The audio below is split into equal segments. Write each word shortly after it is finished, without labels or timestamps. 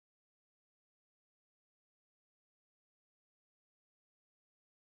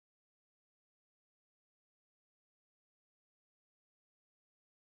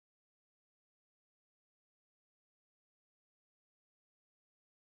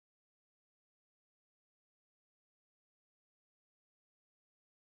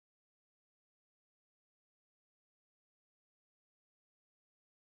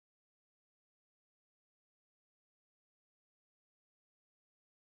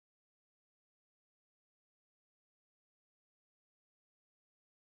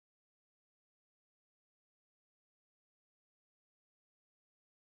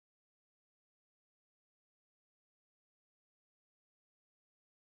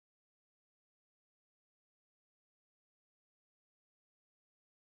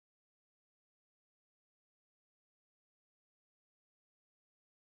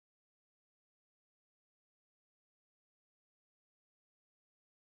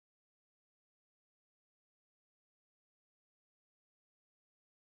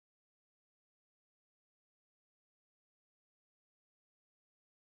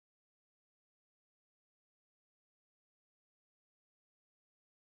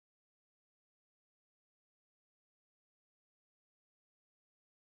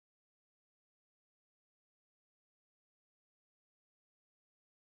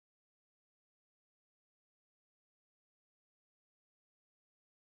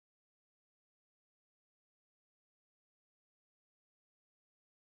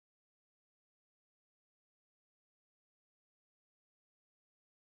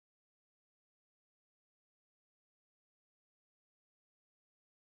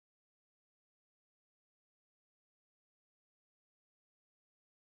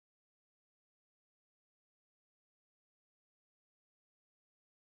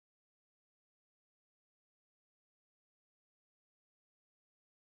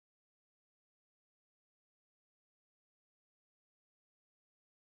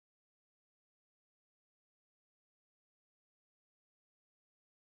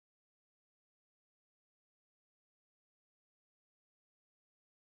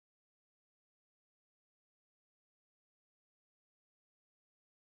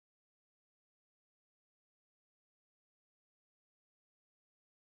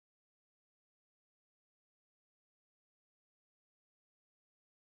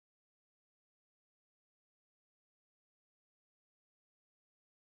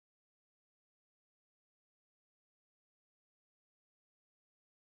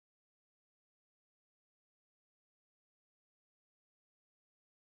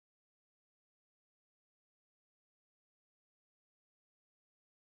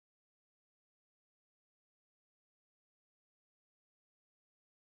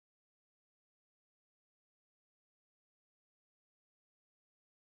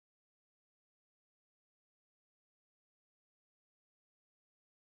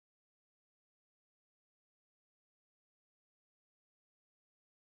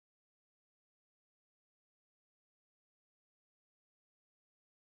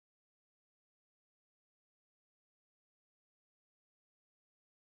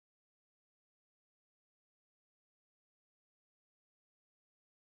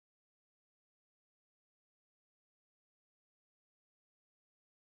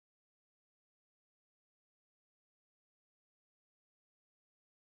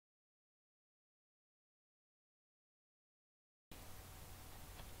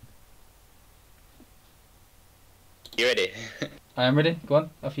You ready? I am ready. Go on.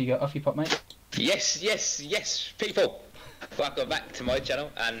 Off you go. Off you pop, mate. Yes, people. Welcome back to my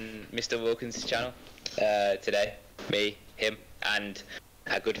channel and Mr. Wilkins' channel. Today, me, him, and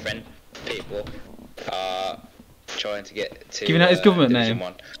our good friend People are trying to get to Giving out his government Division name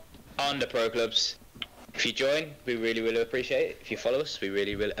 1 on the pro clubs. If you join, we really will appreciate it. If you follow us, we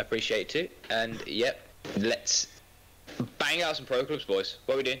really will appreciate it too. And yep, let's bang out some pro clubs, boys.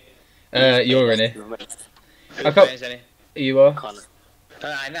 What are we doing? You're in it. Who I playing, can't. Zenny? You are.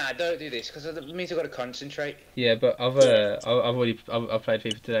 Nah, don't do this because it means I've got to concentrate. Yeah, but I've played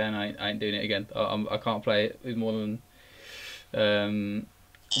FIFA today and I ain't doing it again. I can't play it with more than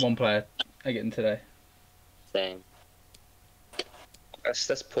one player again today. Same.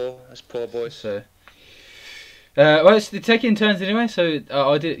 That's poor. That's poor, boys. So. Well, it's taking turns anyway. So you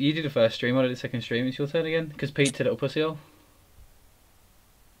did the first stream. I did the second stream. It's your turn again because Pete's a little pussy hole.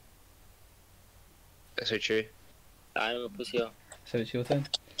 That's so true. I'm a pussy hole. So it's your turn.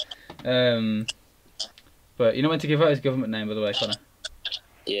 But you're not meant to give out his government name, by the way, Connor.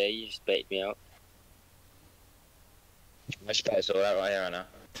 Yeah, you just baited me out. I should it's all that right here right now.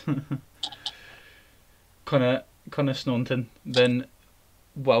 Connor Snunton, Ben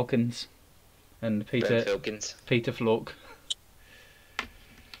Welkins, and Ben Peter Flork.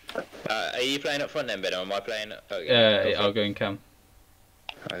 Are you playing up front then, Ben, or am I playing? I'll go in cam.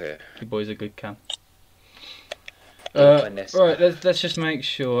 Okay. You boys are good cam. Right, let's just make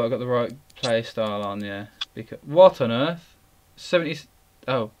sure I got the right play style on. Yeah. Because what on earth? 70.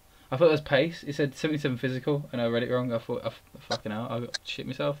 Oh, I thought that was pace. It said 77 physical, and I read it wrong. I thought, fucking hell, I got shit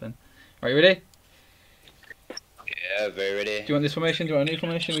myself then. Right, you ready? Yeah, very ready. Do you want this formation? Do you want a new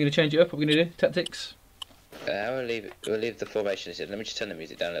formation? We're gonna change it up. What we're gonna do? Tactics. We'll leave the formation. Let me just turn the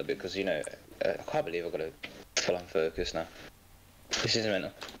music down a little bit because you know I can't believe I've got to full on focus now. This is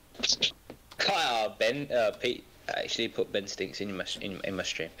mental. Pete actually put Ben Stinks in my stream.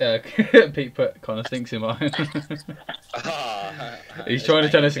 Pete put Connor Stinks in mine. He's trying to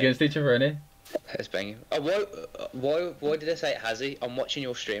turn us against each other, isn't he? Let's bang him. Oh, why did I say it, Hazzy? I'm watching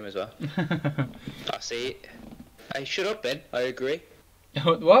your stream as well. I see it. Hey, shut up, Ben. I agree.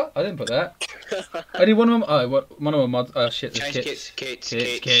 What? I didn't put that. I did one of them. Oh, one of them mods. Oh shit, there's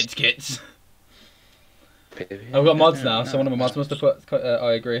Change kits. I've got mods now, so one of my mods must have put.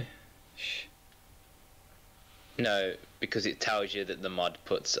 I agree. Shh. No, because it tells you that the mod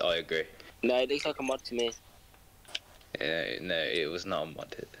puts I agree. No, it looks like a mod to me. No, it was not a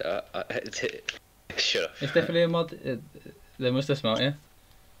mod. Shut up. It's definitely a mod. They must have smelt you.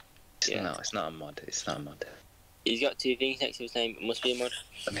 Yeah. No, it's not a mod. It's not a mod. He's got two things next to his name. It must be a mod.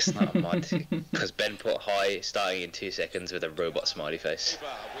 It's not a mod because Ben put hi starting in 2 seconds with a robot smiley face.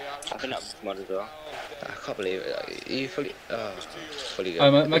 I think that's a mod as well. I can't believe it. Are you fully? Fully.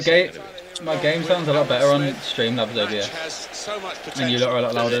 My game sounds a lot better on Streamlabs OBS. And you lot are a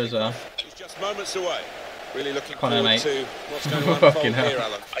lot louder as well. He's just moments away. Really looking Connor, forward mate. to what's going to unfold Fucking hell. here,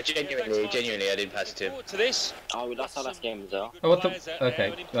 Alan. I genuinely, I didn't pass it to him. To this. Oh, we lost our last game as well. Oh, what the?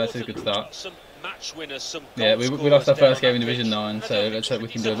 Okay, that's a good start. Some match winners, some Yeah, we goal lost our scorers first game in down Division the 9, so let's hope we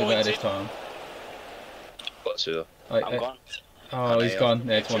can do a bit better this time. What's with I'm gone. Oh, he's gone.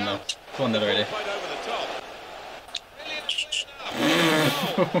 Yeah, it's 1-0. It's 1-0 already. Played over the top.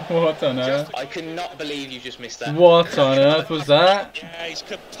 What on earth? I cannot believe you just missed that. What on earth was that? Yeah, he's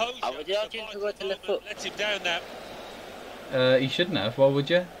composed. I would just go to left foot. Let him down now. You shouldn't have. Why would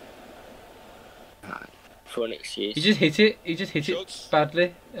you? For an excuse. He just hit it. He just hit it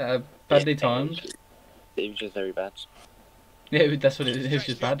badly. Badly timed. It was just very bad. Yeah, that's what it is. It was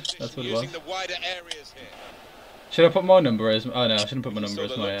just bad. That's what it was. Using the wider areas here. Should I put my number as? Oh no, I shouldn't put my number Saw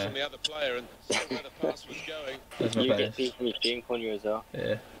as the my. look from the other player and saw where the pass was going. As my You get players. people from your stream corner as well.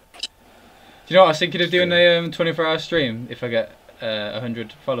 Yeah. Do you know what I was thinking of doing a 24-hour stream if I get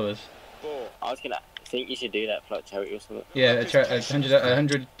 100 followers? I was gonna think you should do that for like charity or something. Yeah, a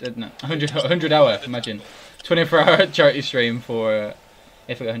 100 hour. Imagine 24-hour charity stream for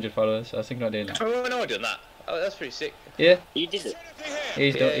if I get 100 followers. I was thinking about doing that. Oh no, I done that. Oh, that's pretty sick. Yeah, You did it.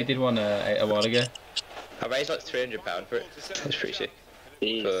 he did one a while ago. I raised like £300 for it. That's pretty sick.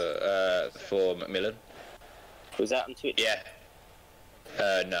 Jeez. For Macmillan. Was that on Twitch? Yeah.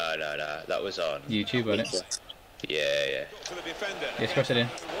 No. That was on. YouTube, wasn't it? Yeah. To the defender. Yes, cross it in.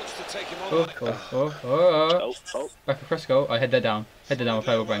 Wants to take him Oh, Oh, oh. Back across goal. I head that down. Head that down. My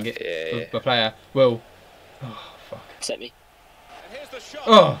player will bang it. Yeah. My player will. Oh fuck. Set me. And here's the shot.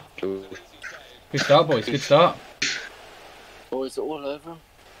 Oh, Ooh. good start, boys. Good start. Or is it all over him?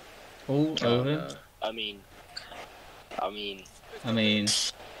 All over. I mean, I mean,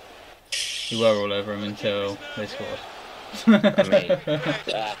 you were all over him until they scored. I mean,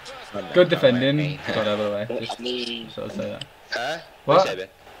 yeah. Good defending. God, out of the way. I Just mean, sort of say that. Huh? What? What'd you say, Ben?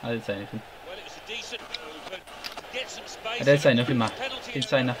 I didn't say anything. Well, it was a decent movement to get some space. I didn't say nothing, Matt. Penalty Didn't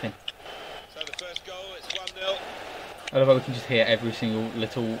say nothing. So the first goal, it's 1-0. I love how we can just hear every single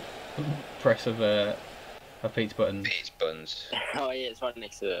little press of Pete's buttons. These buns. oh yeah, it's right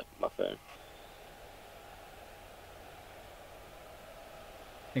next to my phone.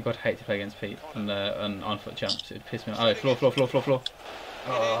 I think I'd hate to play against Pete on foot champs. It'd piss me off. Oh, floor.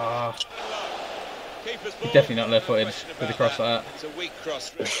 Oh, Keeper's he's ball. definitely not left-footed No question with a about cross like It's a weak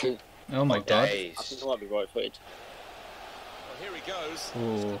cross. Well, that. Oh my god. Days. I think I might be right-footed. here he goes.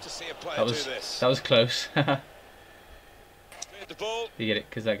 Ooh, It's good to see a player that do was this. that was close. You Cleared the ball. get it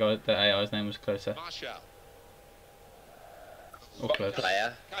because that guy, the AI's name was closer. Marshall. Or close.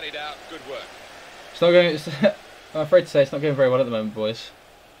 Player. Cut it out. Good work. It's not going. I'm afraid to say it's not going very well at the moment, boys.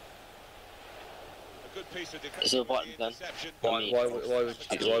 A good piece of It's a button, then. interception. Why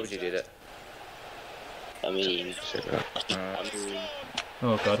would you do that? I mean,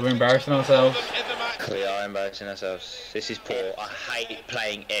 Oh god, we're embarrassing ourselves. In the match. We are embarrassing ourselves. This is poor. I hate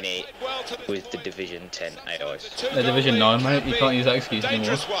playing any Well to with the Division 10 AIs. They're Division 9, mate. You can't use that excuse anymore.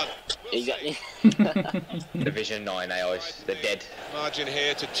 Dangerous one. exactly. Division 9 AIs. They're dead. Margin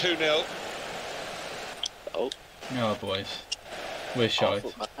here to 2-0. oh, Oh boys, we're I shite.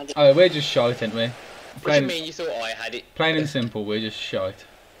 thought I had it. Oh, we're just shite, aren't we? What do you Plain, mean you thought I had it? plain and simple, we're just shite.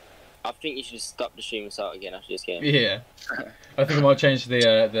 I think you should stop the stream and start again after this game. Yeah. I think I might change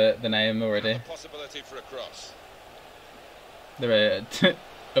the name already. Possibility for a cross. They're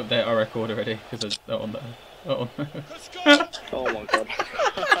update our record already because that one there. That one. Good score. Oh my god.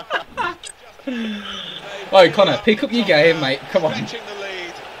 Oh, Connor, pick up your game, mate. Come on. Stretching the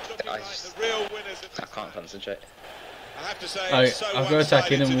lead. Looking I like just- the real winners of I can't concentrate. I have to say, Oh, it's so I've got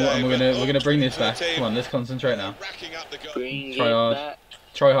attacking, and one-sided we're today, gonna but bring this for the back. team, Come on, let's concentrate now. racking up the goal. Bring Try it hard. back.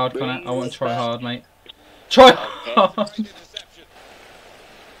 Try hard, Connor. I want Bring to try this hard, mate. Try hard. Interception.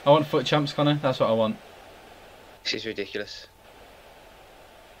 I want foot champs, Connor. That's what I want. This is ridiculous.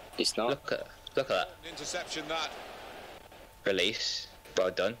 It's not. Look at that. Interception that. Release.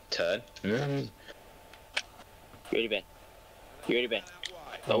 Well done. Turn. You ready, Ben? You ready, Ben?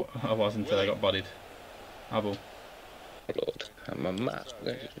 Oh, I was until I got bodied. Abel. Lord. And my mouth.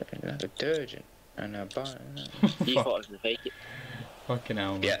 A detergent. And a bun. You thought I was going to fake it. Fucking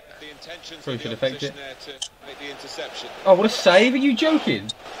hell. Man. Yeah. The intentions Probably of should the have faked opposition there to make the interception. Oh, what a save! Are you joking?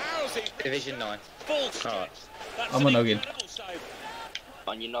 How's he Division 9. full Alright. I'm a noggin.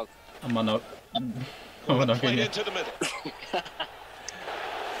 On your nog. I'm a nog. I'm a noggin. played Yeah. into the middle.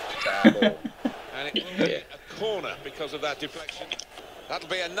 Terrible. And it will be a corner because of that deflection. That'll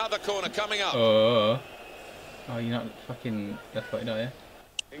be another corner coming up. Oh, you're not fucking left-footed, are you?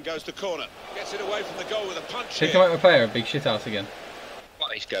 In goes the corner. Gets it away from the goal with a punch Should I here. come out with a player a big shit house again?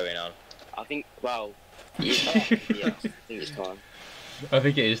 What is going on? I think, well, yeah, I think it's time. I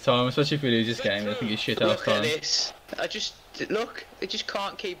think it is time, especially if we lose this game. I think it's shit house Look at time. this. They just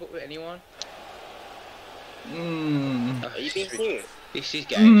can't keep up with anyone. Mm. Are you being serious? This is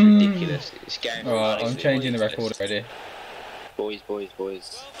game's ridiculous. This game. Alright, I'm changing the record already. Boys. Well, maybe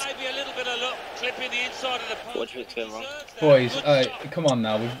a little bit of luck clipping the inside of the post. What do you think's going wrong? Boys, come on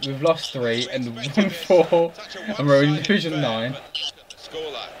now. We've lost 3 and won 4, and we're in Division 9.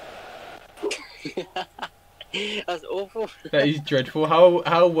 Scoreline. That's awful. That is dreadful.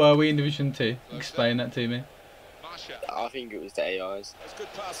 How were we in Division 2? Explain that to me. Marshall. I think it was the AIs. That's good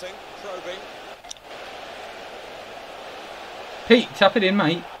passing. Probing. Pete, tap it in,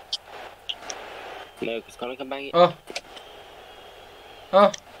 mate. No, because Connor can bang it.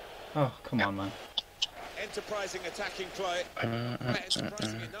 Oh, come on, man. Enterprising attacking play. Quite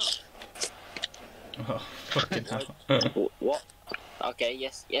enterprising enough. Oh, fucking hell. What? Okay,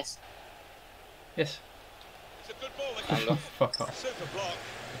 yes. Yes. It's a good ball. that Hang comes on. off. Fuck off. Super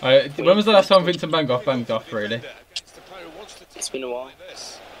block. When was the last time Vincent banged off, really? Against a player who wants to It's been a while. like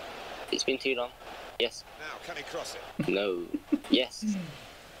this. It's been too long. Yes. Now, can he cross it? No. Yes.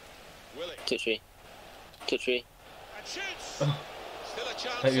 Will he? Touch me. Touch me. And shoots. Oh. Still a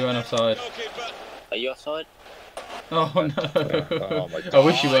chance. Hope you went offside. Goalkeeper. Are you offside? Oh no! Oh, my I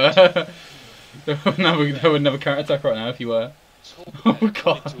wish you were. They would never counter attack right now if you were. Oh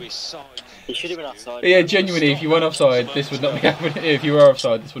god! To his side. He should have been offside. Yeah, genuinely, if you weren't offside, this would not be happening. If you were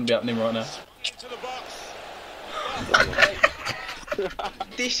offside, this wouldn't be happening right now. Into the box.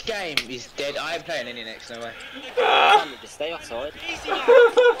 This game is dead. I ain't playing any next, no way. Connor, just stay offside. Easy enough.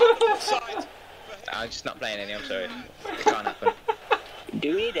 Offside. I'm just not playing any, I'm sorry. It can't happen.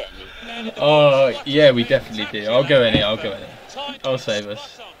 Do we need any? Oh yeah, we definitely do. I'll go in it. I'll save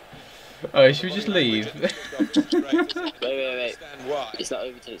us. Oh, should we just leave? Wait. It's not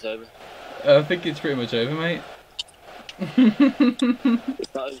over till it's over. I think it's pretty much over, mate.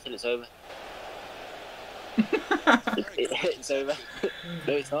 It's not over till it's over. It's over.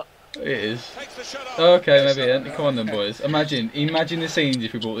 No, it's not. It is. Takes the shot off. Okay, maybe then. Come on then, boys. Imagine the scenes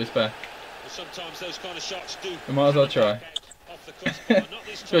if we brought this back. Sometimes those kind of shots do. We might as well try. Off the crossbar, not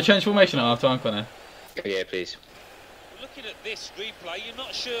this Shall we change formation at half time, Connor? Yeah, please. Looking at this replay, you're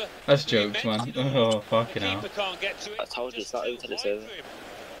not sure. That's who he jokes, meant. man. Oh, The fucking hell. keeper can't get to it. I told you it's not over till it's Wide over. for him.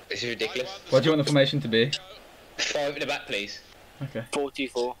 This is ridiculous. What do you want the formation to be? 5 at the back, please. Okay.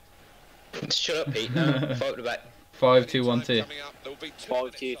 4-2-4. Shut up, Pete. No, 5 at the back. 5-2-1-2. Coming up, there'll be 2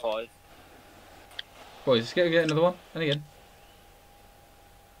 5-2-5. Boys, let's get another one. And again.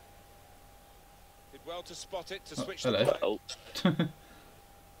 Did well to spot it, to Oh, switch hello. the play. Oh.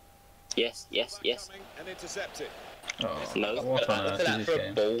 Yes. Coming and intercept it. Oh, No. what on Look earth at that is for this a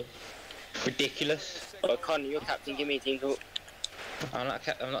game? ball. Ridiculous. Oh, Connor, you're captain. Give me a team talk. I'm not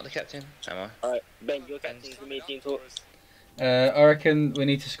the captain, am I? Alright, Ben, you're captain. Give me a team talk. I reckon we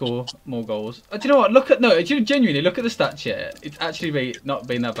need to score more goals. Do you know what? Look at genuinely look at the stats here. It's actually not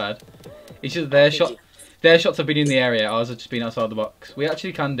been that bad. It's just their shots have been in the area. Ours have just been outside the box. We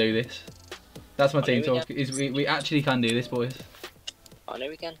actually can do this. That's my team talk. We actually can do this, boys. I know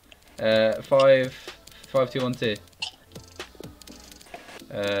we can. 5-2-1-2.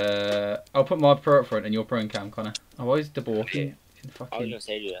 I'll put my pro up front and your pro in cam, Connor. Oh, why is De Borkin in I was fucking? gonna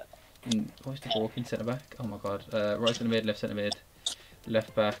say do that. Why is De Borkin centre back? Oh my god. Right centre mid, left centre mid,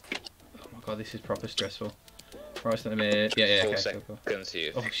 left back. Oh my god, this is proper stressful. Right centre mid. Yeah. 4 Okay, cool. seconds to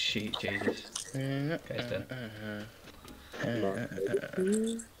you. Oh shit, Jesus. Okay, it's done.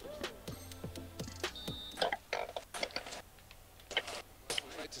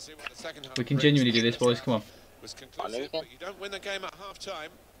 Wait to see what the second half We can brings. genuinely do this, boys. Come on. Was I know we conclusive, can. but you don't win the game at half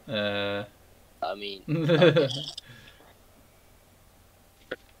time. I mean,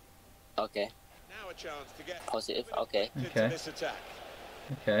 okay. Now a chance to get Positive. Okay. into Okay. this attack.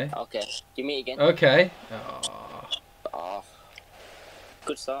 Okay. Okay. Give me it again. Okay. Oh. Oh.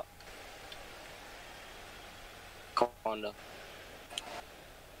 Good start. Come on, though.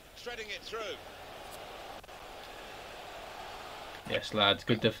 Threading it through. Yes, lads.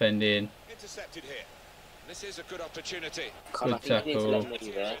 Good defending. Intercepted here. This is a good opportunity. Connor, I Good think you need to let tackle. them know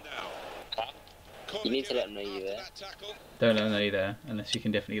you're there. Corner You need to let given them know you're after there. that tackle. Don't let them know you're there, unless you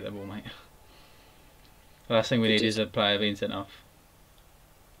can definitely get the ball, mate. The last thing we need is a player being sent off.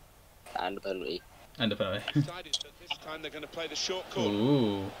 And a penalty. And a penalty. Decided that this time they're going to play the short corner.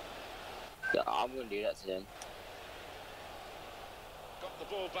 Ooh. Yeah, I'm gonna do that to them. Got the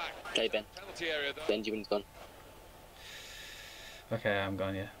ball back. Play Ben. Penalty area though. Benjamin's gone. Okay, I'm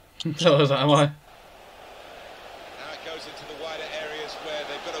gone, yeah. So I was like, am I? Now it goes into the wider areas where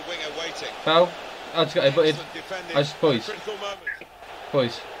they've got a winger waiting. Foul? I just got headbutted. Excellent defending. I just- boys. Critical moment.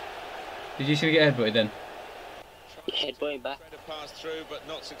 Boys. Did you see me get headbutted then? Headbutting back. Tried to pass through, but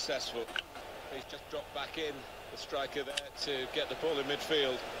not successful. He's just dropped back in. The striker there to get the ball in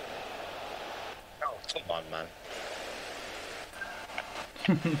midfield. Oh, come on, man.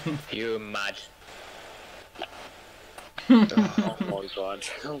 You're mad. Oh my god.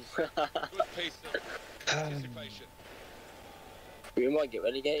 Good piece of anticipation. We might get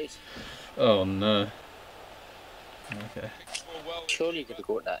relegated. Oh no. Okay. Kicks the ball well. Surely he could have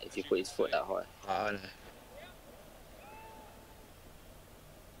got that if he put his foot that high. Oh, no.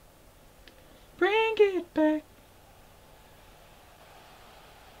 Bring it back.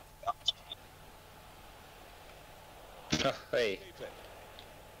 Oh, hey. Keep it.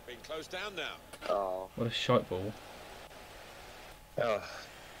 Being closed down now. Oh. What a shite ball. Oh.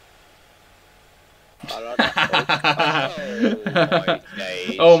 I like that. Oh, my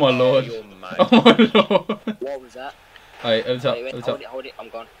days. Oh, my lord. You're mad. Oh my lord. What was that? Hey, over the top, Wait, over wait, the top. hold it, I'm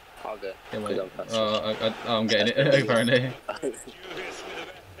gone. I'll go. Yeah, wait. 'Cause I'm fast. I'm getting it, apparently. Julius with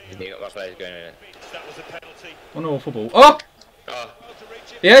a bit You got my players going in it. of that was a penalty. What an awful ball. Oh! Oh, Well to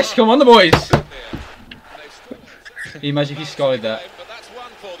reach it. Yes, come on the boys! Here. And they've scored. Can you imagine if you skied that? But that's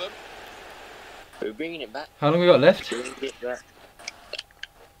one for them. We're bringing it back. How long we got left? Bringing it back.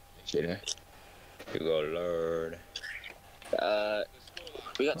 you know. Good lord.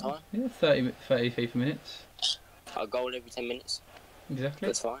 We got time. Yeah, 30 FIFA minutes. A goal every 10 minutes. Exactly.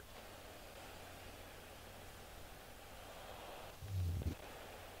 That's fine.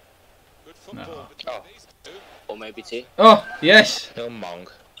 Good football No. between Oh. these two. Or maybe 2. Oh, yes! No mong.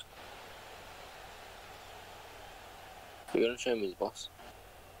 We're gonna show him his boss.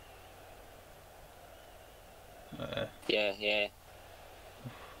 Yeah. He's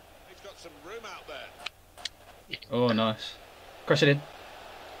got some room out there. Oh, nice. Crush it in.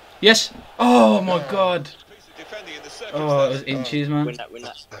 Yes! Oh my god! Piece of defending in the Oh, it was circumstances. inches, man. Win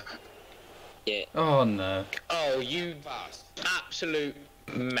that. Yeah. Oh no. Oh, you absolute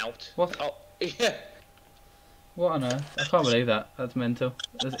melt. What? Oh, yeah. What on earth? I can't believe that. That's mental.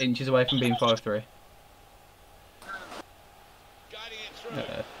 That's inches away from being 5'3". Guiding it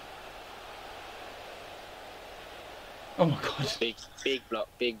through. Oh my god.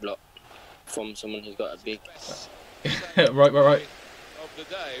 Big block from someone who's got a big. right. Of the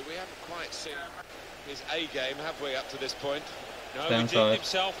day, we haven't quite seen his A game, have we, up to this point? No, he Downside. did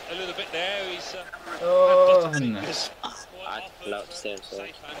himself a little bit there. He's Oh no. I'd love to say so.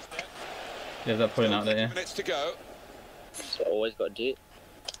 safe hands there. Yeah, that pulling out there, yeah. Minutes to go. So always got to do it.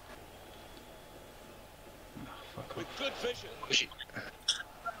 Fuck With off. good vision.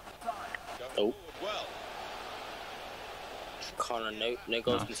 Going Oh. forward well. Connor, no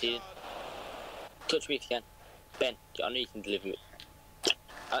goals Nice. conceded. Touch me if you can. Ben, I know you can deliver me.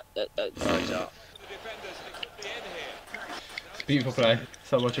 Oh, he's out. The defenders, it could be in here. Beautiful play.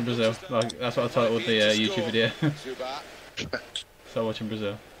 Start watching Brazil. Like, that's what I titled the YouTube video. Zuba. Start watching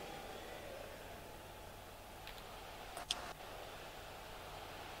Brazil.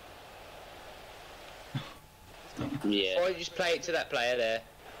 Yeah. Or you just play it to that player there.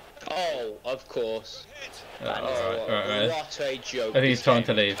 Oh, of course. Hit. Oh, right. what a joke. I think it's time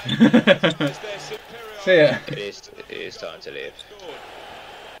to leave. Is their superiority See ya. It is time to leave. scored?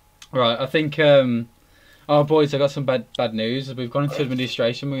 Right, I think, oh boys, I got some bad news. We've gone into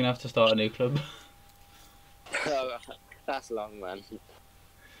administration, we're going to have to start a new club. That's long, man.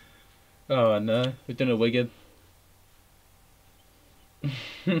 Oh no, we've done a Wigan.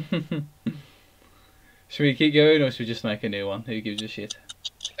 Should we keep going or should we just make a new one? Who gives a shit?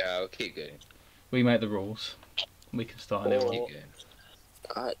 Yeah, I'll keep going. We make the rules. We can start a new one. Keep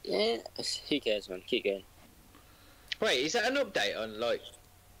going. Yeah, who cares, man? Keep going. Wait, is that an update on, like,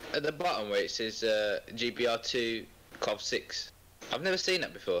 at the bottom where it says GBR2 COV 6? I've never seen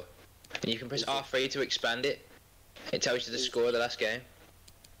that before. And you can press R3 to expand it. It tells you the score of the last game.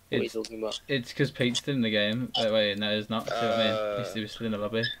 What are you It's talking about? because Pete's still in the game. Wait, no, he's not. See what I mean? He's still in the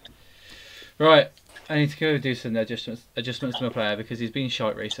lobby. Right, I need to go do some adjustments to my player because he's been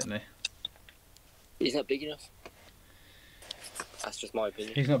shite recently. He's not big enough. That's just my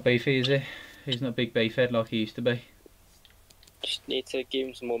opinion. He's not beefy, is he? He's not big beefhead like he used to be. Just need to give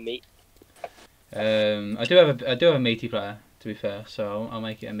him some more meat. I do have a meaty player, to be fair, so I'll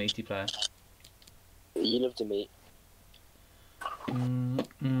make it a meaty player. You love the meat.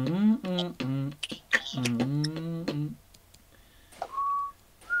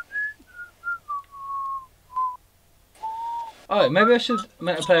 Oh, maybe I should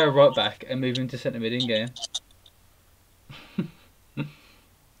make a player right back and move him to centre mid in game.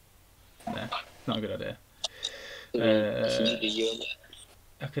 Nah, not a good idea.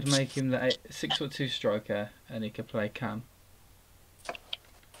 I could make him the 6'2" striker and he could play cam.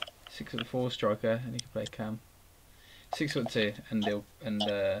 6'4" striker and he could play cam. 6'2"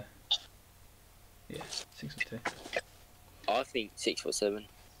 yeah, 6'2". I think 6'7".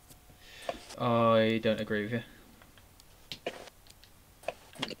 I don't agree with you.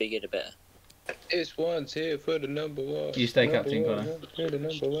 The bigger the better. This one's here for the number one. You stay captain, Connor. For the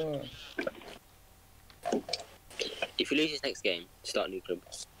number one. If we lose this next game, start a new club.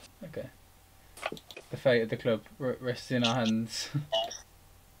 Okay. The fate of the club rests in our hands.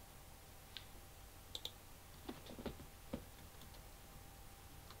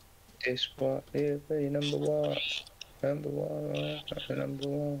 This one here for the number one. Number one. Number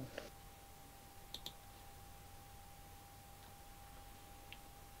one.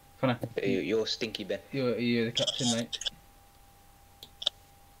 Connor, You're stinky, Ben. you're the captain, mate.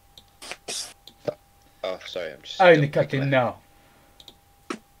 Oh, sorry, I'm just. I'm still the captain picking now.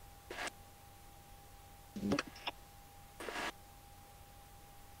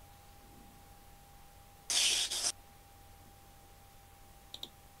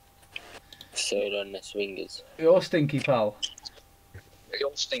 So on the swingers. You're stinky, pal. that.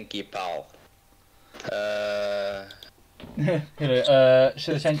 You're stinky, pal. Hello,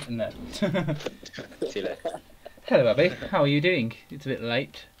 should I change no. See you later. Hello, Abby. How are you doing? It's a bit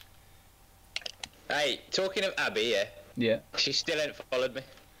late. Hey, talking of Abby, yeah, Yeah. she still ain't followed me.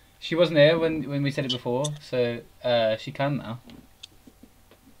 She wasn't here when we said it before, so she can now.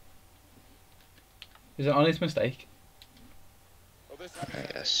 Is it an honest mistake? Well, this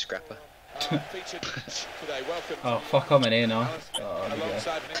A scrapper. featured today. Welcome. Oh, fuck, I'm in here now. Oh, there we go.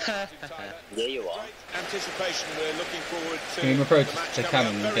 Alongside Nick Tyler. There you are. Great anticipation. We're looking forward to Can you approach the match the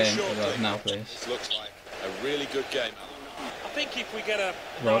coming camera up very game shortly. now, please? This looks like a really good game. think if we get a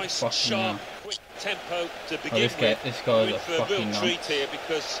Right, nice, fucking sharp, hell. quick tempo to begin this with, guy's we're a in for a fucking real nonce. treat here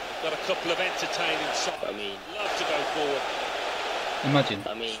because we've got a couple of entertaining sides. I mean, Love to go forward. Imagine,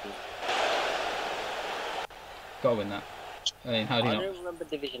 I mean, gotta win that. I mean, how do you I not? don't remember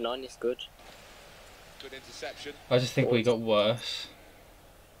Division 9 is good. Good interception. I just think we got worse.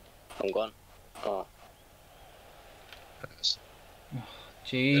 I'm gone. Oh,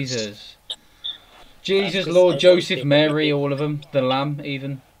 Jesus. Jesus, That's Lord, just everyone Joseph, thinking Mary, it. all of them. The lamb,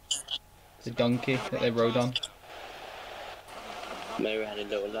 even. The donkey that they rode on. Mary had a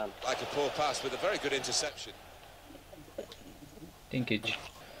little lamb. Like a poor pass with a very good interception. Dinkage.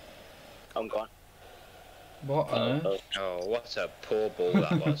 I'm gone. What on earth? Oh, Oh, what a poor ball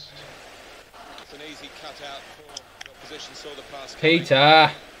that was. It's an easy cutout for the opposition. Saw the pass coming.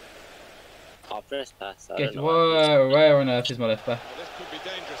 Peter! I'll first pass. I Get, don't know. where on earth is my left back? Well, this could be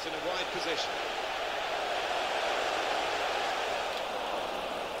dangerous in a wide position.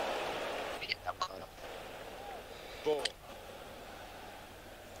 Ball.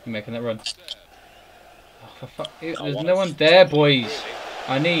 You making that run? Serve. Oh, for fuck. There's no one there, boys.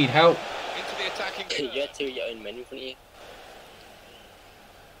 I need help. Into the attacking third. You had two of your own men in front of you.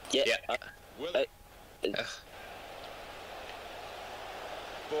 Yeah. Yeah. Will Ugh.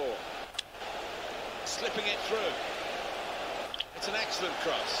 Ball. Slipping it through. It's an excellent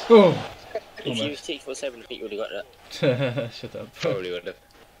cross. Oh! If you was Almost. 6'7", I think you would have got that. Shut up. Probably would have.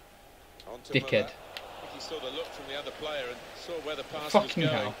 On to Dickhead. Muller. I think he saw the look from the other player and saw where the pass Fucking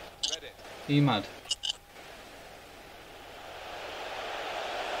was going. hell. Read it. Are you mad?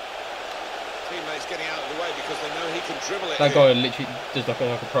 Teammates getting out of the way because they know he can dribble it. That in. guy literally does look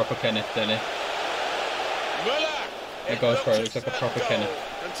like a proper Kenneth, doesn't he? Muller. That It guy's looked probably looks like a certain proper goal Kenneth.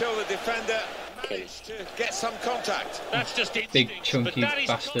 until the defender managed to get some contact. That's just Big, instinct, chunky but that is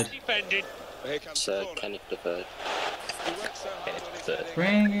bastard. good defending. Here comes the Sir corner. Kenneth the Third. He worked so hard on his heading.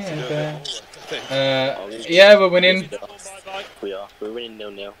 Bring To do it a bit back. more work, I think. Yeah, we're winning. Bye-bye. We are. We're winning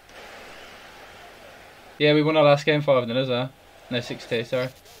 0-0. Yeah, we won our last game 5-0 as well. No, 6-2, sorry.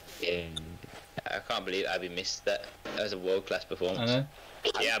 I can't believe Abby missed that. That was a world-class I performance. know.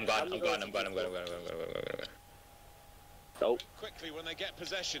 Yeah, I'm gone. I'm gone. Oh, Quickly when they get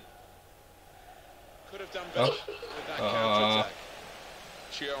possession. Could have done Oh. better with that Oh. counter-attack.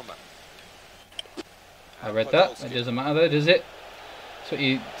 Chioma. I read that. It doesn't matter though, does it? That's what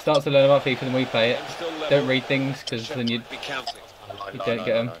you start to learn about FIFA when we play it. Still level. Don't read things because then you Be counting. don't get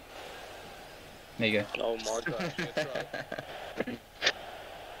them. There you go. oh my God.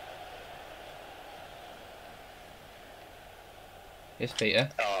 Yes, Peter.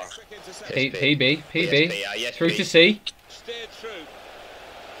 Oh, Quick interception. PB. Yes, Peter, yes, Through to Pete. C. Steered through.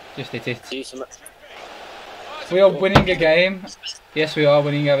 Just hit it. Do some. We are winning a game. Yes, we are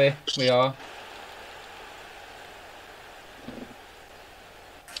winning, Abby. We are.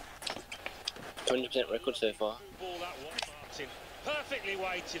 20% record so far. Ball that one, Martin. Perfectly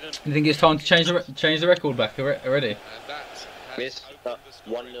weighted and You think it's time to change the record back already? And that has Yes. opened the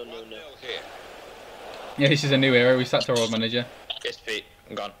scoring. 1-0, 1-0 here. Yeah, this is a new era. We sacked our old manager. Yes, Pete.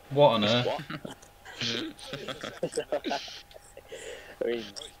 I'm gone. What on earth? What? I mean, Oh, he's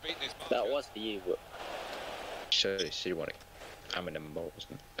beaten his that marker. was for you, but Sure, you want it. I'm in the balls.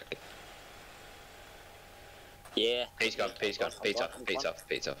 Okay. yeah. Pete's gone. Pete's gone. Pete's off. Pete's off.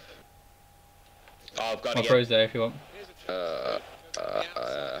 Pete's off. Oh, I've got My to pro's there if you want. Here's a chance to the outside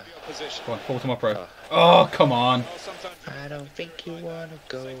of the opposition. Go on, fall to my pro. Oh. Oh, come on. Well, sometimes I don't think you want to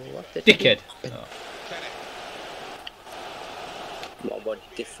go off the Dickhead. Oh. Kenneth My body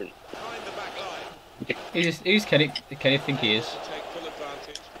different. behind the back line. Who's Kenneth think he is? Will take full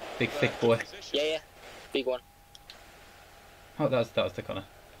advantage. Big of thick their boy. position. Yeah, yeah. Big one. Oh, that was the corner.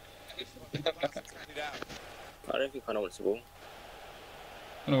 Handed out. I don't think I know what's the ball.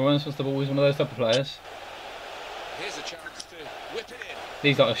 I know once was the ball. He's one of those type of players. Here's a chance to whip it in.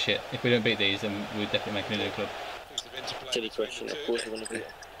 These lot are shit. If we don't beat these, then we're definitely making a new club. Piece of interplay Silly between question. the Of two. course we're going to beat it.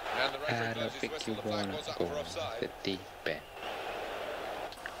 And the referee I blows don't his think whistle. you The flag want was to up go for off offside. the deep end.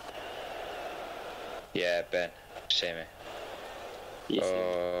 Yeah, Ben. Shame it. Yes.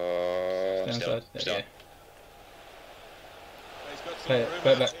 Oh, Downside. still. There Still. you go. He's got some Play it, room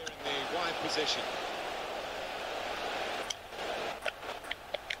play it out back. here in the wide position.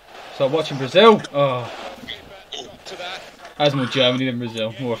 So watching Brazil. Oh, Keeper got to that. that's more Germany than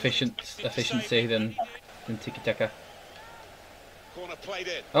Brazil. More efficiency than tiki taka. Corner played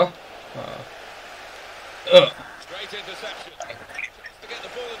in. Oh. Ugh. Great interception. Chance to get the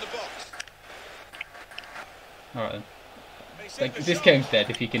ball in the box. All right then. He's seen Like, the this shot. game's dead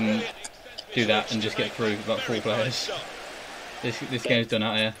if you can Brilliant extended do that switch and to just get make through it with like 4 very fine players. shot. This game's done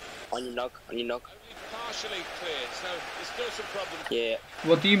out here. On your knock. On your knock. Only partially cleared, so there's still some problems. Yeah.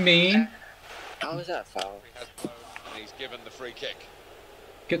 What do you mean? How is that foul? He has blown, and he's given the free kick.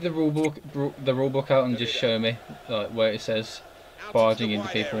 Get the rule book out and just show me like where it says Out barging into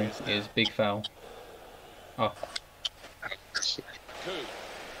into the wide people areas now. is big foul. Oh, Coup.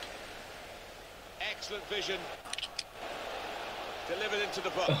 Excellent vision. Delivered into the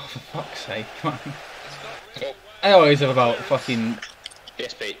box. oh for fuck's sake, man. It's not really I always have about fucking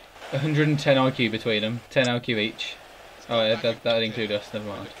Yes, Pete. 110 IQ between them, 10 IQ each. Oh yeah, that'd include us, never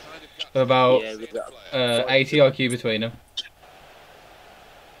mind. kind of gut About Yeah, we've got 80 IQ between them.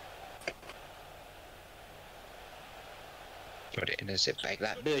 Put it in a zip bag.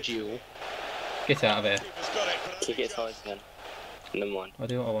 That Virgil. Get out of here. keeper's got it, but I kick think it hard again. Never mind. I'll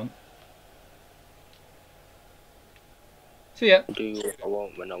do what I want. See ya. I'll do what I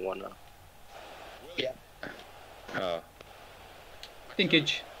want when I wanna. Oh.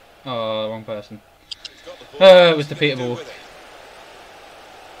 Dinkage. Oh, wrong person. he's got the ball. It was the Peter Ball. With it.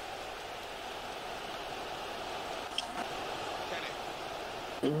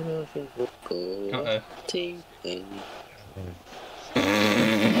 Uh Team.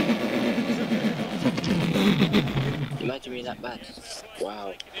 Imagine me that bad.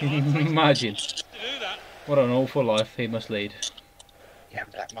 Wow. oh. Imagine. To do that. What an awful life he must lead. Yeah,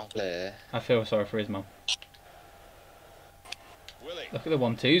 Black Marble. I feel sorry for his mum. Willie. Look at the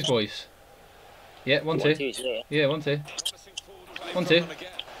 1-2s, boys. Yeah, 1-2. 1-2, yeah. Yeah, 1-2. Promising forward play 1-2. from him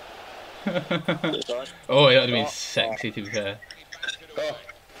again. Good side. Oh, that would have been sexy to be fair. Oh,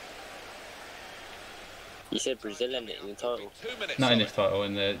 You said Brazil in it in the title. 2 minutes Not in of this it. title,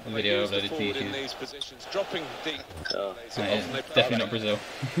 in the And they video use the uploaded to forward in YouTube. these positions, dropping deep. Oh. So Mate, often they play definitely back. not Brazil.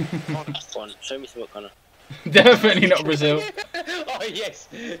 Go on, show me some Connor. Definitely not Brazil. oh yes.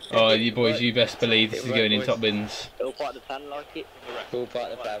 Oh, you boys, you best believe this is going in top bins. All part of the plan like it. All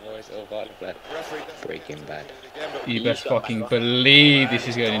part of the plan, boys. All part of the plan. Referee doesn't Breaking Bad. do it again, but You best fucking believe this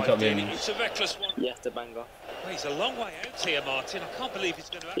is going in top bins. It's a reckless one. You have to bang off. Well, he's a long way out here, Martin. I can't believe he's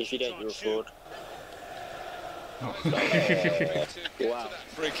going to If you don't, you're a shoot. fraud. to get to Wow. that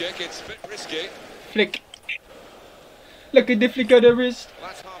free kick, it's a bit risky. Flick. Look at the flick of the wrist.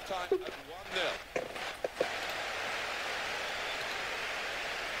 That's half time at 1-0.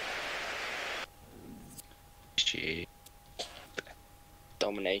 Shit.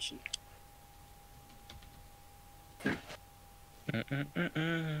 Domination.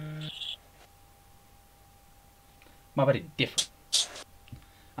 My very different.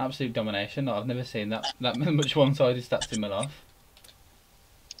 Absolute domination. I've never seen that much one-sided stats in my life.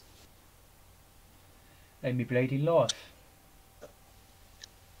 In my bloody life.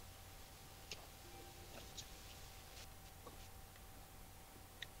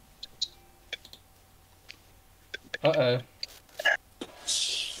 Uh-oh.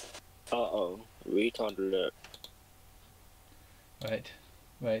 Uh-oh. Retard alert.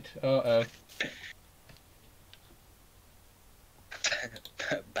 Wait. Uh-oh.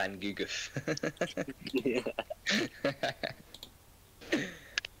 Ban Guguf.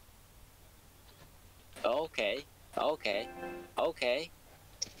 Okay.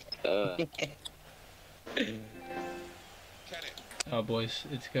 Kenny. Oh boys,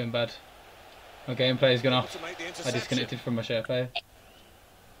 it's going bad. My gameplay's gone off. To make the I interception. disconnected from my share player.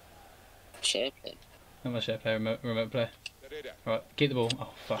 Share play. Not my share player, remote play. Derrida Right, keep the ball. Oh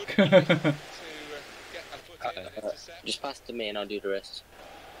fuck. to get a foot in and intercept. Just pass to me and I'll do the rest.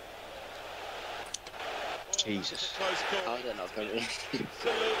 Jesus. Close call. I don't know. Can we? Absolutely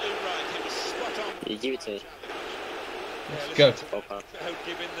right. He was spot on. You give it to me. Let's go. Oh, can't.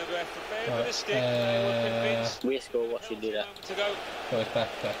 Giving the ref a fair bit Right, of stick. They were convinced. We score. Watch you do that. Moment to go. Boys, back.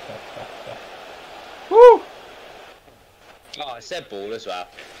 Woo! Oh, I said ball as well.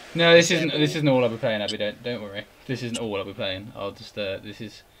 No, this isn't all I'll be playing, Abby. Don't worry. This isn't all I'll be playing. I'll just this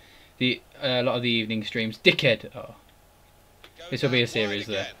is the a lot of the evening streams. Dickhead. Oh, this will be a series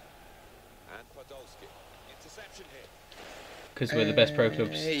there. And Podolski. Interception here. because we're the best pro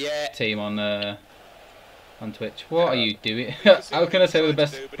clubs Yeah. team on Twitch. What are you doing? How can I say we're the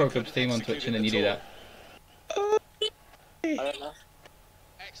best pro clubs team on Twitch and then you do that? I don't know.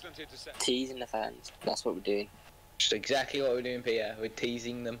 Excellent interception. Teasing the fans. That's what we're doing. Just exactly what we're doing, Peter. We're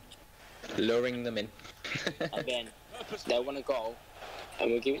teasing them, luring them in. Again, they want a goal, and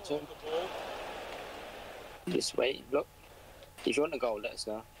we'll give it to them. Just wait, look. If you want a goal, let us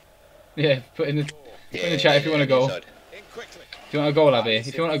know. Yeah, put in the chat if you want a goal. In quickly. If you want a goal, Abby,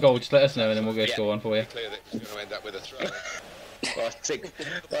 if you want a goal, just let us know and then we'll go score one for you. Clear that he's going to end up with a throw. What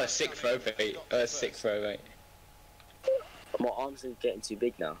a sick throw, Pete. What a sick throw, mate. My arms are getting too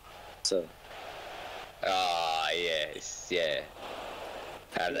big now, so Ah, yes, yeah.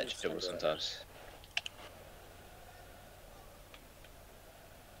 I have that trouble sometimes.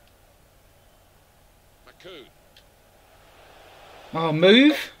 Makud. Oh,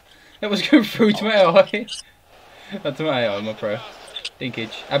 move! That was going through to my eye. That's my eye, my pro.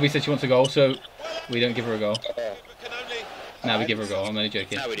 Dinkage. Abby said she wants a goal, so we don't give her a goal. Oh. Now we give her a goal. I'm only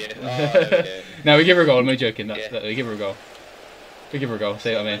joking. Now we do. Oh, now we do. No, we give her a goal. I'm only joking. Yeah. We give her a goal. We give her a goal.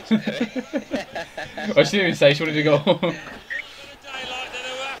 See what I mean? I she didn't even say she wanted a goal.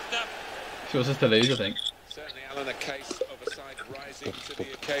 She wants us to lose, I think. Certainly, Alan, a case of a side rising to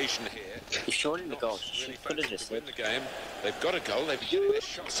the occasion here. He's showing the goal. She could have just Win the game. They've got a goal. They've been getting their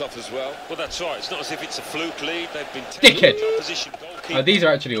shots off as well. Well, that's right. It's not as if it's a fluke lead. They've been Dickhead. taking opposition goalkeeper. Oh, these are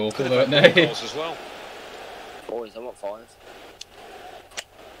actually awful, though, aren't Could have had they? goals as well. boys. I want 5.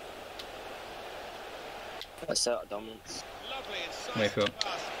 Assert dominance. Lovely Wait for it.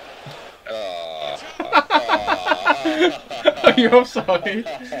 Oh. Are you offside?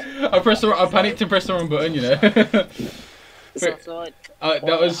 I panicked and pressed the wrong button, you know. It's offside.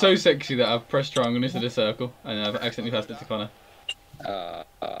 That was so sexy that I've pressed triangle instead of circle, and I've accidentally passed it to Connor. Oh,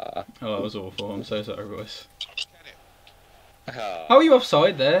 that was awful. I'm so sorry, boys. How are you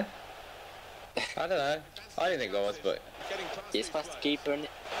offside there? I don't know. I didn't think I was, but It's past the keeper, innit?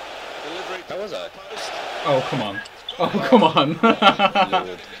 how was I? Oh, come on. Oh, come on.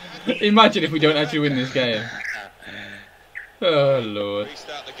 Lord. Imagine if we don't actually win this game. Oh, Lord.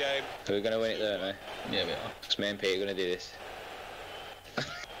 Restart the game. So we're going to win it, don't we? Yeah, we are. It's me and Pete are going to do this.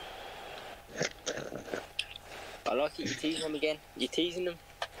 I like it. You're teasing them again. You're teasing them.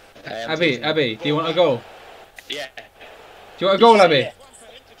 Abby, do you want a goal? Yeah. Do you want a goal, Did you Abby?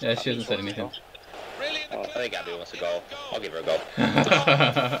 say Yeah, she hasn't said anything. I think Abby wants a goal. I'll give her a goal.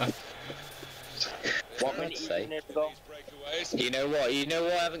 What I'd minute you say. giving her the goal? You know what? You know why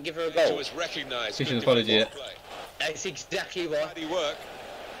I haven't given her a It goal? was recognised. She Good shouldn't apology defensive yet. play. That's exactly why. Mighty work.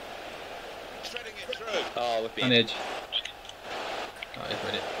 Threading it through. Oh, we're On being... edge. Oh, he's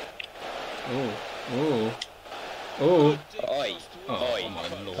read it. Ooh. Ooh. Ooh. Oi. Oh, Oi.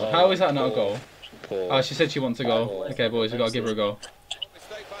 my lord. Oh, How is that not a goal? Poor. Oh, she said she wants a goal. Okay, boys, we've got to give her a goal.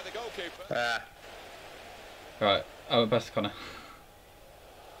 Mistake by the goalkeeper. Ah. Right, I went past Connor.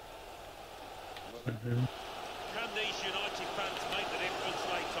 Can these United fans make the difference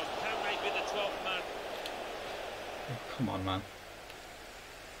late on? Can they be the 12th man? Oh, come on, man.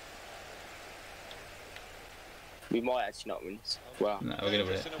 We might actually not win this. Well, No, we're going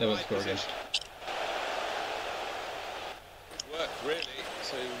to win it. They won't score again. Good work, really,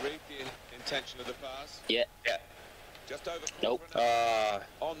 to read the intention of the pass. yeah. Yeah. Just over. Nope.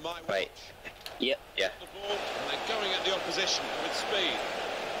 On my Wait. Yep. Yeah. The ball, and they're going at the opposition with speed.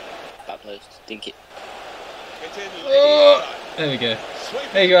 That close. Think it. Get in. Oh! There we go. Sweep.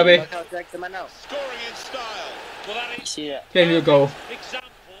 There you go, Abby. Look how dragged the man out. Scoring in style. Well, that You is see that? Gave you a goal. example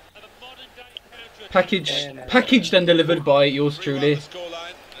of a modern day counter-attack. Packaged and delivered by yours Rewind truly, the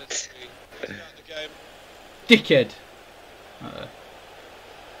scoreline as we start the game. dickhead.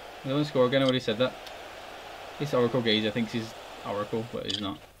 They won't score again. I already said that. This Oracle geezer thinks he's Oracle, but he's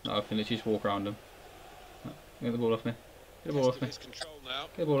not. No, I can literally just walk around him. Get the ball off me. Get the ball off me. His control now.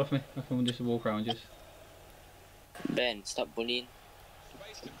 Get the ball off me. I can just walk around just. Ben, stop bullying.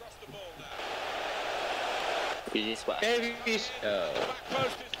 Spaced across the ball now. Is this what? Oh. Back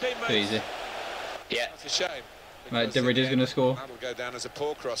post his teammates. Too easy. Yeah. That's a shame. Right, because in Deridder's the going to end, score. That'll go down as a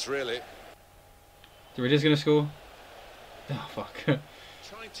poor cross, really. Deridder's going to score. Oh, fuck.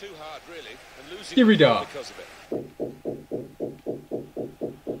 Trying too hard, really, and losing Derrida. because of it.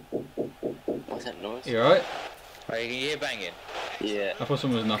 What's that noise? You alright? Are you hear banging? Yeah. I thought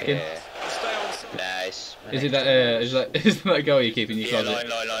someone was knocking. Yeah. Stay on side. Nice. Is it that, is that girl you're keeping in your Yeah,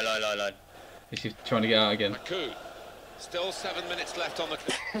 closet? line. Is she trying to get out again? Makud. Still 7 minutes left on the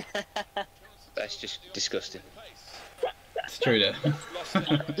clock. That's just disgusting. It's true though. Lost the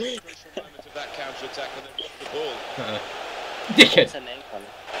crucial moment of that counter-attack and then lost the ball. What's Dickhead! her name, Connor?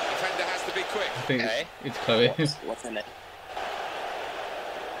 Defender has to be quick. I think Hey. it's Chloe. What's her name?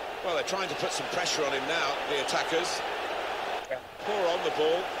 Well, they're trying to put some pressure on him now, the attackers. Poor on the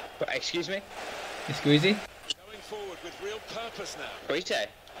ball. But, excuse me? It's Squeezy. Going forward with real purpose now. What you say?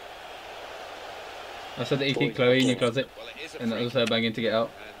 I said that you keep Chloe in your closet, Well, it is a and that free was her banging to get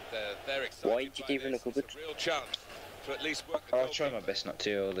out. and they're excited. Why did you by keep her in the this. cupboard? It's a real chance to at least work the I'll try my goalkeeper. best not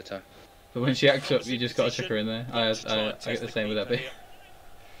to all the time. But when she acts up, you just gotta chuck her in there. I get the same with Abby.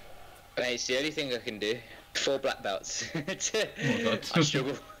 Hey, it's the only thing I can do. 4 black belts. Oh my god. I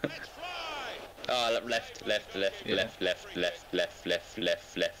struggle. Let's fly! Oh, left. Yeah.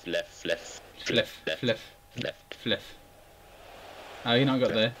 Fliff. Oh, you not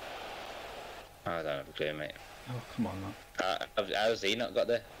got there? I don't have a clue, mate. Oh, come on, man. How's he not got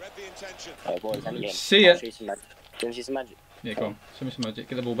there? Read the intention. Oh, boys, and again. See ya. I'll show you some magic. Do you want to see some magic? Yeah, go on. Show me some magic.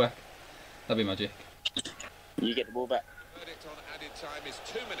 Get the ball back. That'd be magic. You get the ball back. Verdict on added time is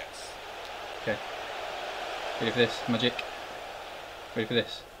 2 minutes. Okay. Ready for this, magic. Ready for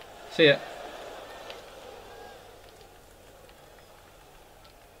this. See ya.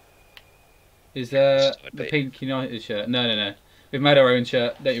 Is the pink United shirt? No, no, no. We've made our own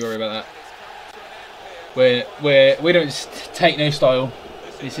shirt. Don't you worry about that. We don't take no style.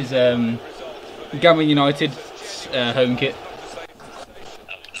 This is Gammon United home kit.